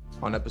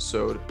on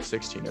episode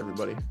 16,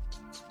 everybody.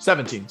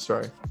 17,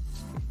 sorry.